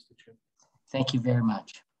 Thank you, Mr. Chair. Thank you very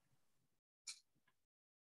much.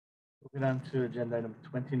 Moving on to agenda item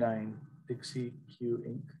 29, Dixie Q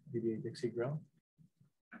Inc., DBA Dixie Grill.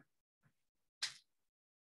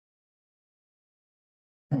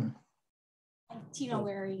 Tina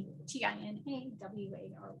Wary, TINAWARY.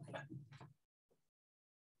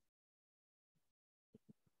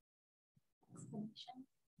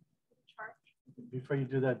 Before you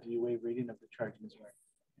do that, do you waive reading of the charge, Ms. Wary?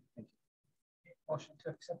 Thank you. Motion to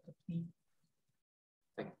accept the plea.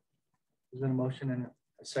 There's been a motion and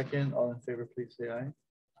a second. All in favor, please say aye.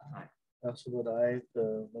 Aye. I also vote aye.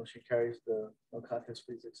 The motion carries. The no contest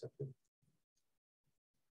plea is accepted.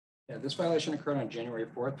 Yeah, this violation occurred on January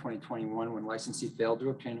 4th, 2021, when licensee failed to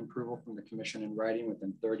obtain approval from the commission in writing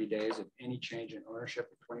within 30 days of any change in ownership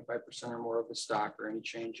of 25% or more of the stock, or any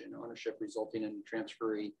change in ownership resulting in the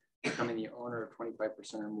transferee becoming the owner of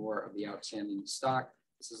 25% or more of the outstanding stock.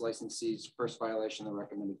 This is licensee's first violation. The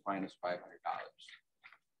recommended fine is $500.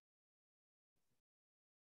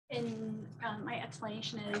 And my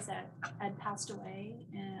explanation is that Ed passed away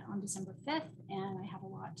on December 5th, and I have a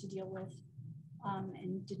lot to deal with,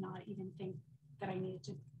 and did not even think that I needed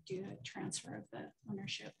to do a transfer of the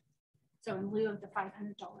ownership. So in lieu of the $500,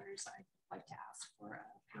 I'd like to ask for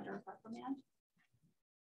a letter of reprimand.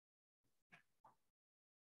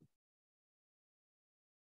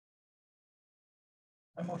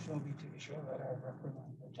 My motion will be to issue a letter of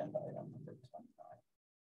reprimand for agenda item number 29.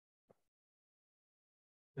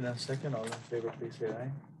 In a second, all in favor, please say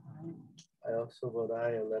aye. Aye. I also vote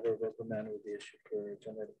aye. A letter of reprimand will be issued for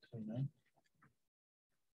agenda item 29.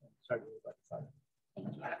 Sorry about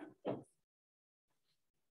the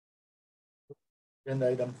agenda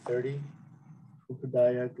item 30,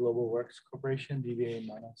 Fukudaya Global Works Corporation, DBA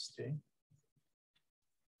Mana Stay.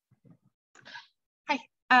 Hi,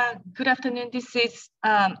 good afternoon. This is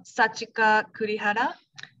Sachika Kurihara.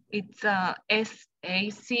 It's S-A-C-H-I-K-A.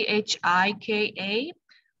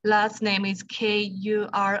 Last name is K-U-R-I-H-A-R-A.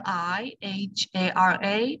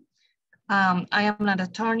 I am an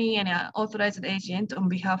attorney and an authorized agent on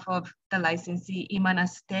behalf of the licensee Imana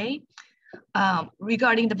Stay.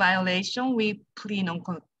 Regarding the violation, we plead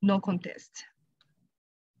no contest.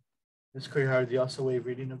 Ms. Kurihara, do you also waive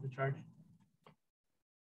reading of the charge?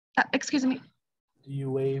 Excuse me? Do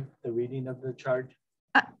you waive the reading of the charge?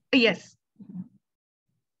 Yes.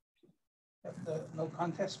 The no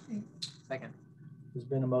contest plea. Second. There's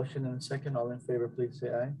been a motion and a second. All in favor, please say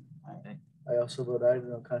aye. Aye. I also vote aye. The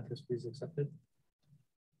no contest plea is accepted.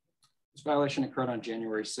 This violation occurred on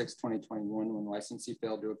January 6, 2021, when the licensee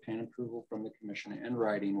failed to obtain approval from the commission in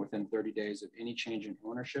writing within 30 days of any change in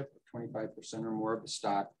ownership of 25% or more of the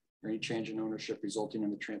stock, or any change in ownership resulting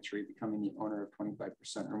in the transferee becoming the owner of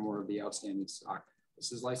 25% or more of the outstanding stock.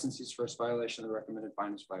 This is licensee's first violation. The recommended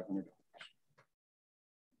fine is $500.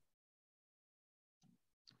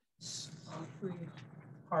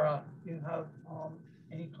 Hara, do you have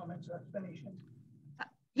any comments or explanation?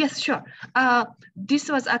 Yes, sure. This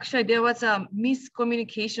was actually, there was a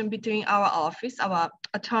miscommunication between our office, our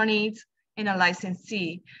attorneys, and a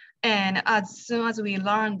licensee. And as soon as we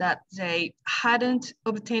learned that they hadn't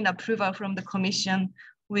obtained approval from the commission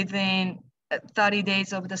within 30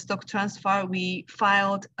 days of the stock transfer, we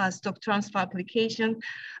filed a stock transfer application.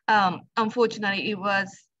 Unfortunately, it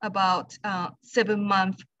was about 7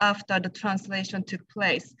 months after the translation took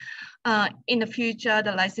place. In the future,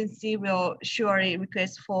 the licensee will surely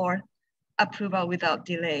request for approval without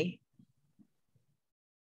delay.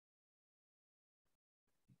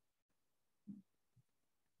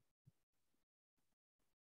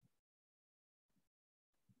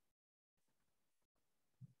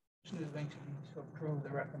 Is going to be to approve the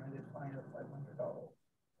recommended fine of $500.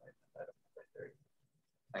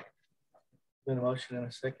 Been a motion and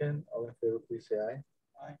a second. All in favor, please say aye.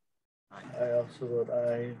 Aye. I also vote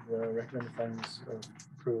aye. The recommended fine is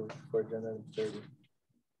approved for agenda item 30.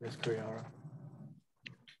 Ms. Kurihara.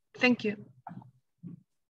 Thank you.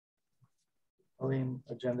 Calling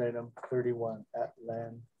agenda item 31 at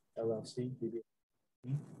Land LLC. DBA.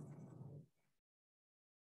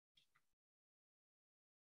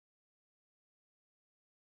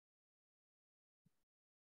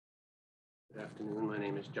 Good afternoon. My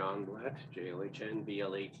name is John Blatt,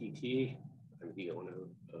 J-O-H-N-B-L-A-T-T. I'm the owner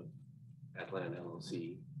of Atlan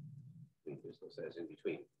LLC, doing business as in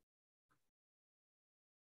between.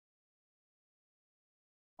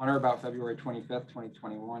 On or about February 25th,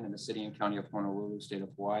 2021, in the city and county of Honolulu, state of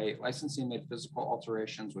Hawaii, licensee made physical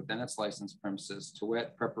alterations within its licensed premises, to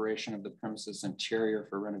wit, preparation of the premises interior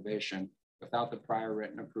for renovation without the prior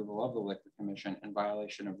written approval of the Liquor Commission in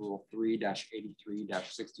violation of Rule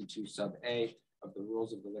 3-83-62 sub A of the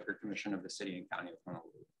rules of the Liquor Commission of the city and county of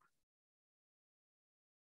Honolulu.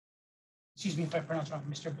 Excuse me if I pronounce wrong,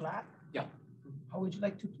 Mr. Blatt? Yeah. How would you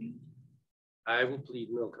like to plead? I will plead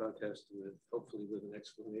no contest with, hopefully with an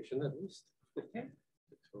explanation at least. Okay.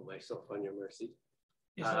 To throw myself on your mercy.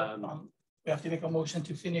 Yes, we have to make a motion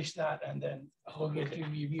to finish that, and then we'll give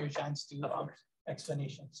you your chance to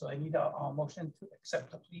explanation. So I need a motion to accept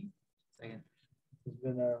the plea. Second. There's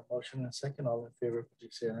been a motion and a second. All in favor,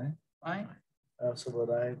 please say aye. Aye. I also vote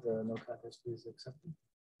aye. The no contest plea is accepted.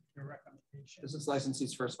 Your recommendation. This is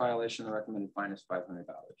licensee's first violation. The recommended fine is $500.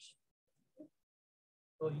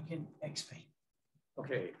 So you can explain.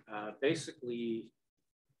 Okay, basically,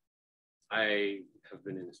 I have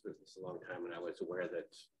been in this business a long time, and I was aware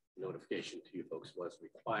that notification to you folks was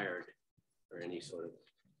required for any sort of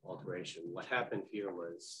alteration. What happened here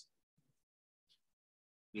was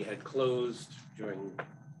we had closed during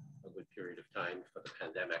a good period of time for the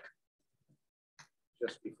pandemic.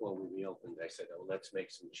 Just before we reopened, I said, oh, let's make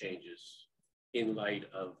some changes in light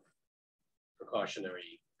of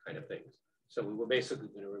precautionary kind of things. So we were basically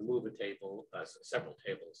going to remove a table, several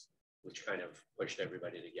tables, which kind of pushed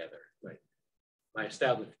everybody together. Right. My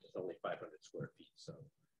establishment is only 500 square feet. So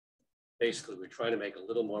basically we're trying to make a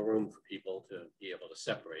little more room for people to be able to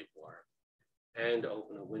separate more and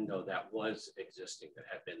open a window that was existing, that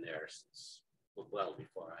had been there since well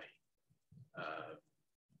before I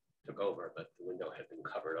took over, but the window had been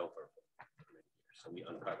covered over for many years. So we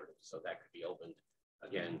uncovered it so that could be opened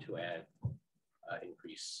again to add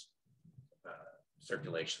increase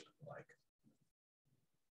circulation and the like.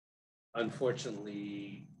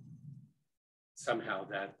 Unfortunately, somehow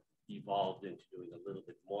that evolved into doing a little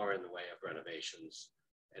bit more in the way of renovations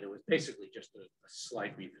And it was basically just a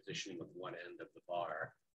slight repositioning of one end of the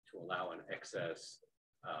bar to allow an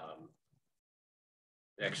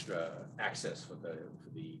extra access for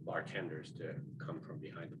the bartenders to come from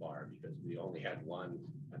behind the bar, because we only had one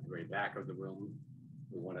at the very back of the room.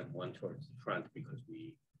 We wanted one towards the front because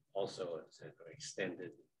we also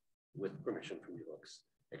extended, with permission from you folks,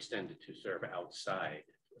 extended to serve outside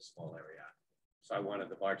to a small area. So I wanted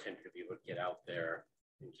the bartender to be able to get out there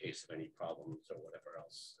in case of any problems or whatever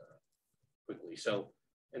else quickly. So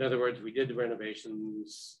in other words, we did the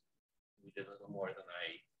renovations. We did a little more than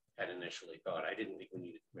I had initially thought. I didn't think we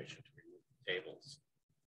needed permission to remove the tables.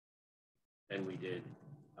 And we did,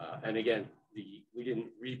 and again, we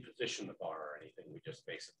didn't reposition the bar or anything. We just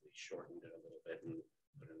basically shortened it a little bit and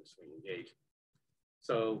put in a swinging gate.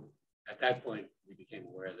 So at that point, we became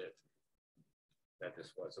aware that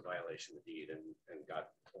this was a violation indeed, and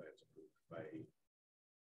got plans approved by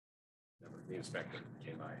the inspector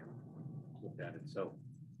came by and looked at it. So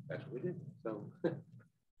that's what we did. So,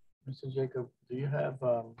 Mr. Jacob, do you have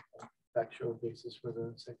a factual basis for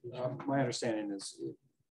the citation? My understanding is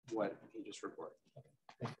what he just reported.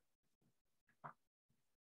 Okay.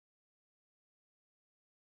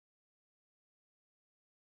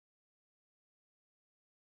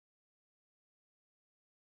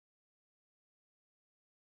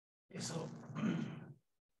 So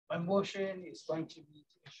my motion is going to be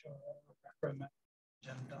to issue a reprimand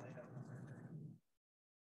agenda item.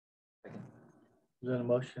 There's a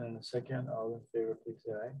motion and a second. All in favor, please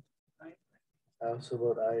say aye. Aye. I also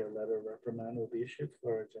vote aye. A letter of reprimand will be issued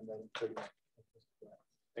for agenda item 31.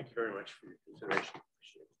 thank you very much for your consideration.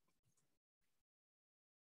 Appreciate it.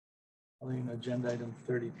 Calling agenda item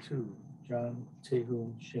 32, John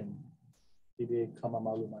Tae-hoon Shin, DBA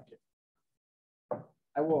Kamamalu Market.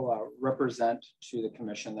 I will represent to the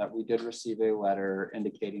commission that we did receive a letter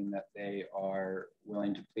indicating that they are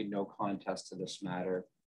willing to plead no contest to this matter,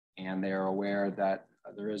 and they are aware that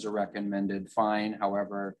there is a recommended fine.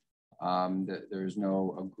 However, there is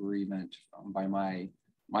no agreement by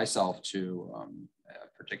myself to a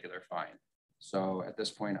particular fine. So at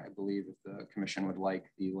this point, I believe if the commission would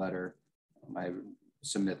like the letter, I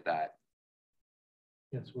submit that.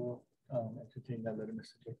 Yes, we'll entertain that letter,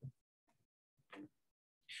 Mr. Jacob.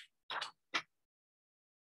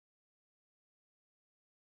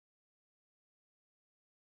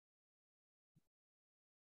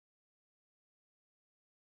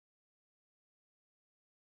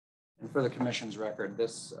 And for the commission's record,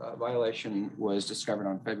 this violation was discovered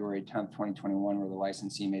on February 10th, 2021, where the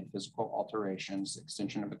licensee made physical alterations,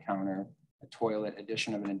 extension of a counter, a toilet,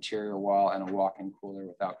 addition of an interior wall, and a walk-in cooler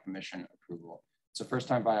without commission approval. It's a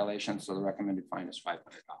first-time violation, so the recommended fine is $500.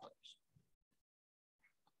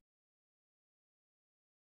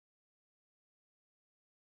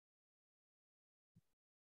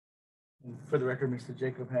 For the record, Mr.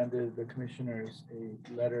 Jacob handed the commissioners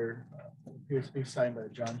a letter, appears to be signed by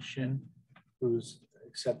John Shin, who's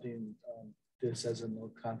accepting this as a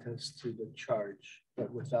no contest to the charge,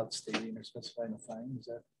 but without stating or specifying a fine. Is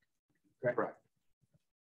that correct? Correct.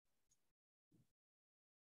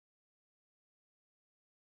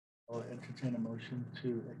 I'll entertain a motion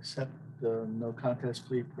to accept the no contest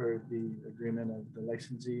plea per the agreement of the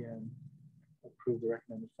licensee and approve the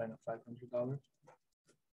recommended fine of $500.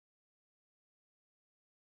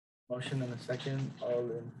 Motion and a second. All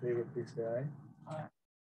in favor, please say aye. Aye.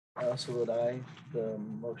 I also vote aye. The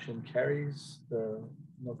motion carries. The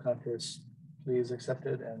no contest plea is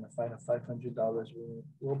accepted, and a fine of $500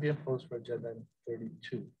 will be imposed for agenda item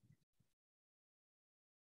 32.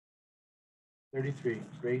 33,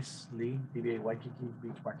 Grace Lee, DBA Waikiki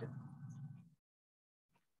Beach Market.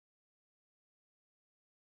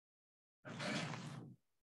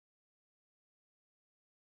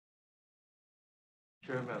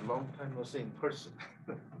 Chairman, long time no see in person.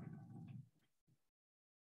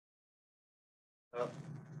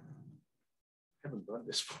 Haven't done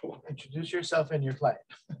this before. Introduce yourself and your client.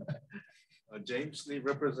 James Lee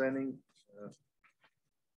representing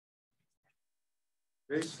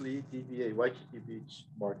Grace Lee, DBA Waikiki Beach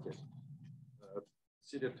Market.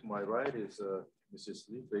 Seated to my right is Mrs.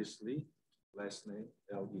 Lee, Grace Lee, last name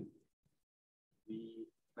L.E. We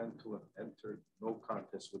plan to enter no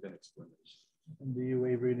contest with an explanation. And do you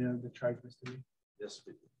waive reading of the charge, Mr. Lee? Yes,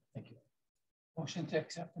 we do. Thank you. Motion to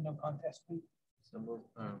accept the no contest plea. So move.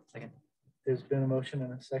 Second. There's been a motion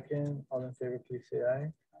and a second. All in favor, please say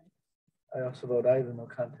aye. I also vote aye. The no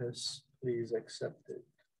contest plea is accepted.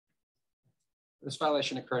 This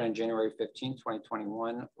violation occurred on January 15,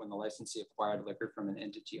 2021, when the licensee acquired liquor from an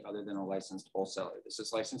entity other than a licensed wholesaler. This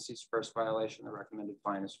is licensee's first violation. The recommended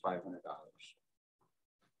fine is $500.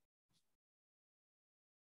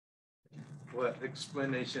 Well,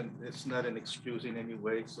 explanation, it's not an excuse in any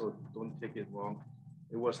way, so don't take it wrong.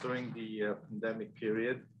 It was during the pandemic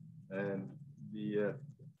period, and the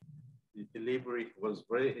delivery was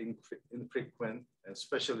very infrequent,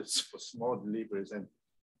 especially for small deliveries. And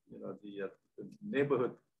the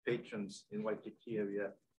neighborhood patrons in Waikiki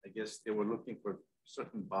area, I guess they were looking for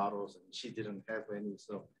certain bottles, and she didn't have any,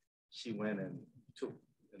 so she went and took,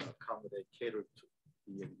 catered to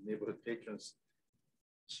the neighborhood patrons.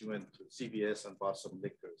 She went to CVS and bought some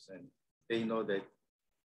liquors, and they know that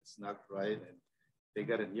it's not right, and they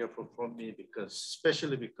got an earful from me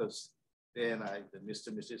especially because they and I, Mr.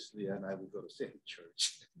 and Mrs. Lee and I, would go to the same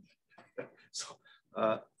church. So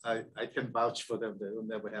I can vouch for them. That will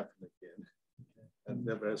never happen again. And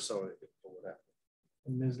they're very sorry for what happened.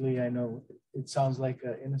 And Ms. Lee, I know it sounds like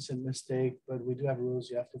an innocent mistake, but we do have rules.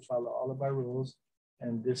 You have to follow all of our rules,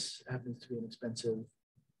 and this happens to be an expensive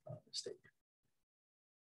mistake.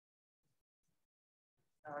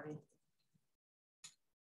 Sorry.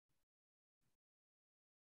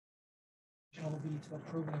 Will be to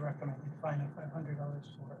approve the recommended fine of $500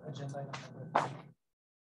 for agenda item number 3.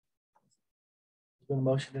 There's been a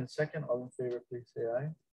motion and a second. All in favor, please say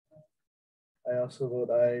aye. I also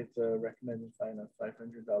vote aye. The recommended fine of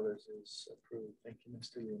 $500 is approved. Thank you,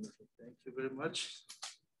 Mr. Lee. Thank you very much.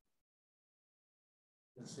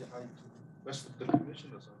 Let's say hi to the rest of the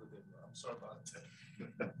commissioners over there. I'm sorry about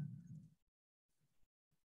that.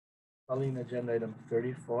 Calling agenda item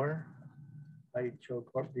 34. LIQ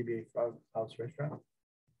Corp. DBA Frog House Restaurant.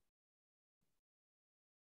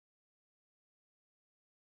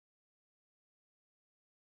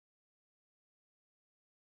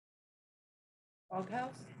 Frog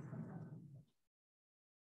House?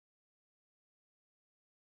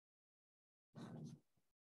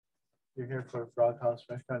 You're here for Frog House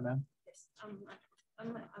Restaurant, ma'am? Yes.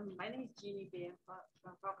 My name is Jeannie Bean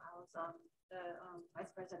from Frog House. The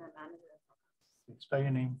Vice President and Manager. Spell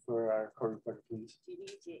your name for our court reporter, please.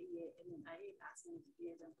 Jeannie, J-E-A-N-N-I-A, last name is B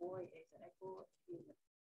as in boy, A as in echo,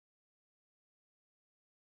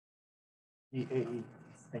 E-A-E.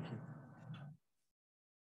 Thank you.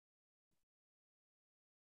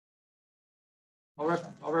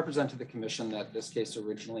 I'll represent to the commission that this case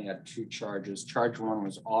originally had 2 charges. Charge 1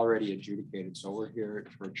 was already adjudicated, so we're here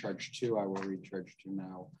for charge 2. I will read charge 2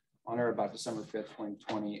 now. On or about December 5th,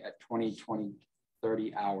 2020 at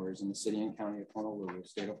 20:30 hours in the city and county of Honolulu,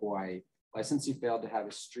 state of Hawaii, licensee failed to have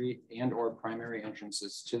a street and or primary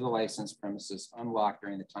entrances to the licensed premises unlocked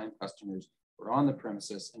during the time customers were on the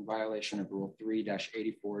premises in violation of Rule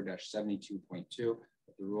 3-84-72.2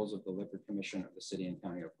 of the rules of the Liquor Commission of the city and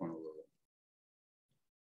county of Honolulu.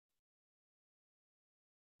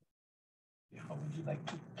 How would you like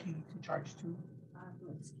to plead to charge 2?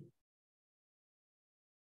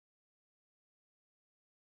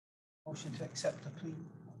 Motion to accept the plea.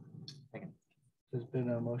 Second. There's been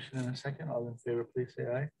a motion and a second. All in favor, please say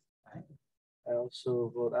aye. Aye. I also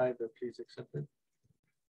vote aye, but please accept it.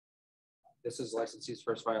 This is licensee's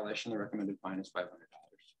first violation. The recommended fine is $500.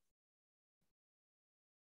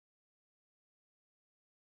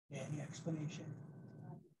 Any explanation?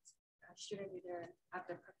 I shouldn't be there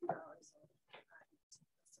after curfew hours.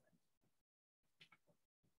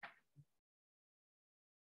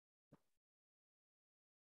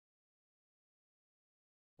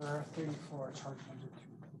 34, charge number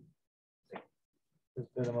 2. There's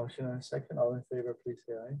been a motion and a second. All in favor, please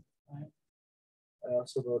say aye. Aye. I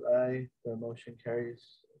also vote aye. The motion carries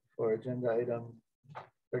for agenda item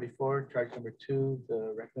 34, charge number 2.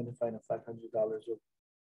 The recommended fine of $500 will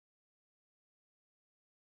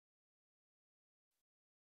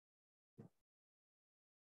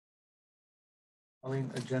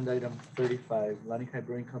calling agenda item 35, LIQ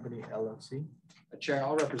Brewing Company, LLC. Chair,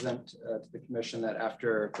 I'll represent to the commission that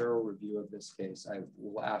after a thorough review of this case, I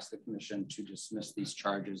will ask the commission to dismiss these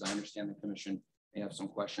charges. I understand the commission may have some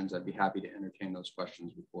questions. I'd be happy to entertain those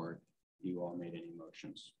questions before you all made any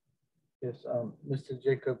motions. Yes, Mr.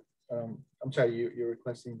 Jacob, I'm sorry, you're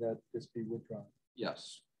requesting that this be withdrawn?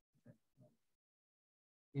 Yes.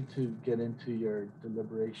 You need to get into your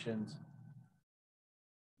deliberations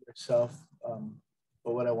yourself,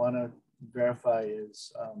 but what I want to verify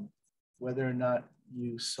is whether or not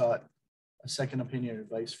you sought a second opinion or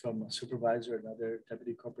advice from a supervisor or another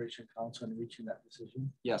deputy corporation counsel in reaching that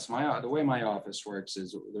decision? Yes, the way my office works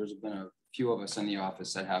is there's been a few of us in the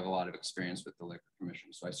office that have a lot of experience with the Liquor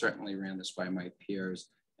Commission. So I certainly ran this by my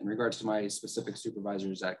peers. In regards to my specific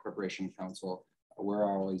supervisors at Corporation Counsel, we're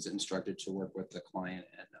always instructed to work with the client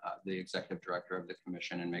and the executive director of the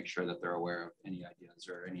commission and make sure that they're aware of any ideas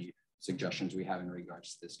or any suggestions we have in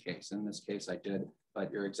regards to this case. In this case, I did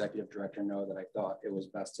let your executive director know that I thought it was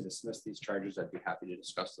best to dismiss these charges. I'd be happy to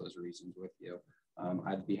discuss those reasons with you.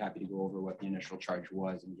 I'd be happy to go over what the initial charge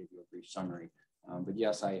was and give you a brief summary. But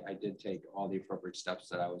yes, I did take all the appropriate steps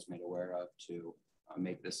that I was made aware of to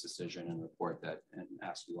make this decision and report that and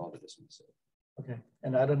ask you all to dismiss it. Okay,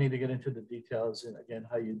 and I don't need to get into the details and again,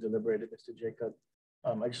 how you deliberated, Mr. Jacob.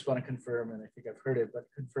 I just want to confirm, and I think I've heard it, but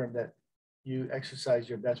confirm that you exercise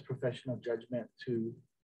your best professional judgment to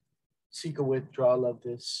seek a withdrawal of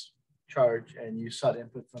this charge and you sought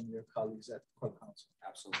input from your colleagues at Court Counsel.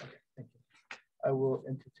 Absolutely. Okay, thank you. I will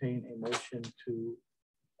entertain a motion to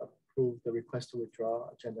approve the request to withdraw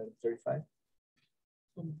agenda item 35.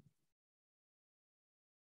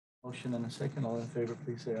 Motion and a second. All in favor,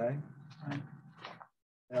 please say aye. Aye.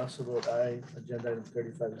 I also vote aye. Agenda item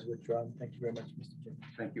 35 is withdrawn. Thank you very much, Mr. Jim.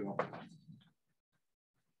 Thank you all.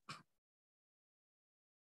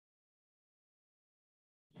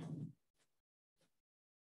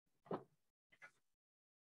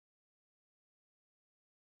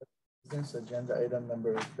 Business agenda item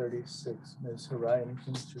number 36. Ms. Harai,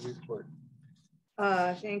 anything to report?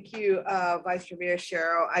 Thank you, Vice Chair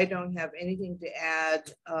Cheryl. I don't have anything to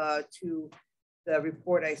add to the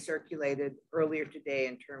report I circulated earlier today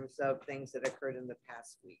in terms of things that occurred in the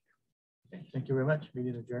past week. Okay, thank you very much.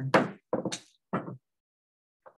 Meeting adjourned.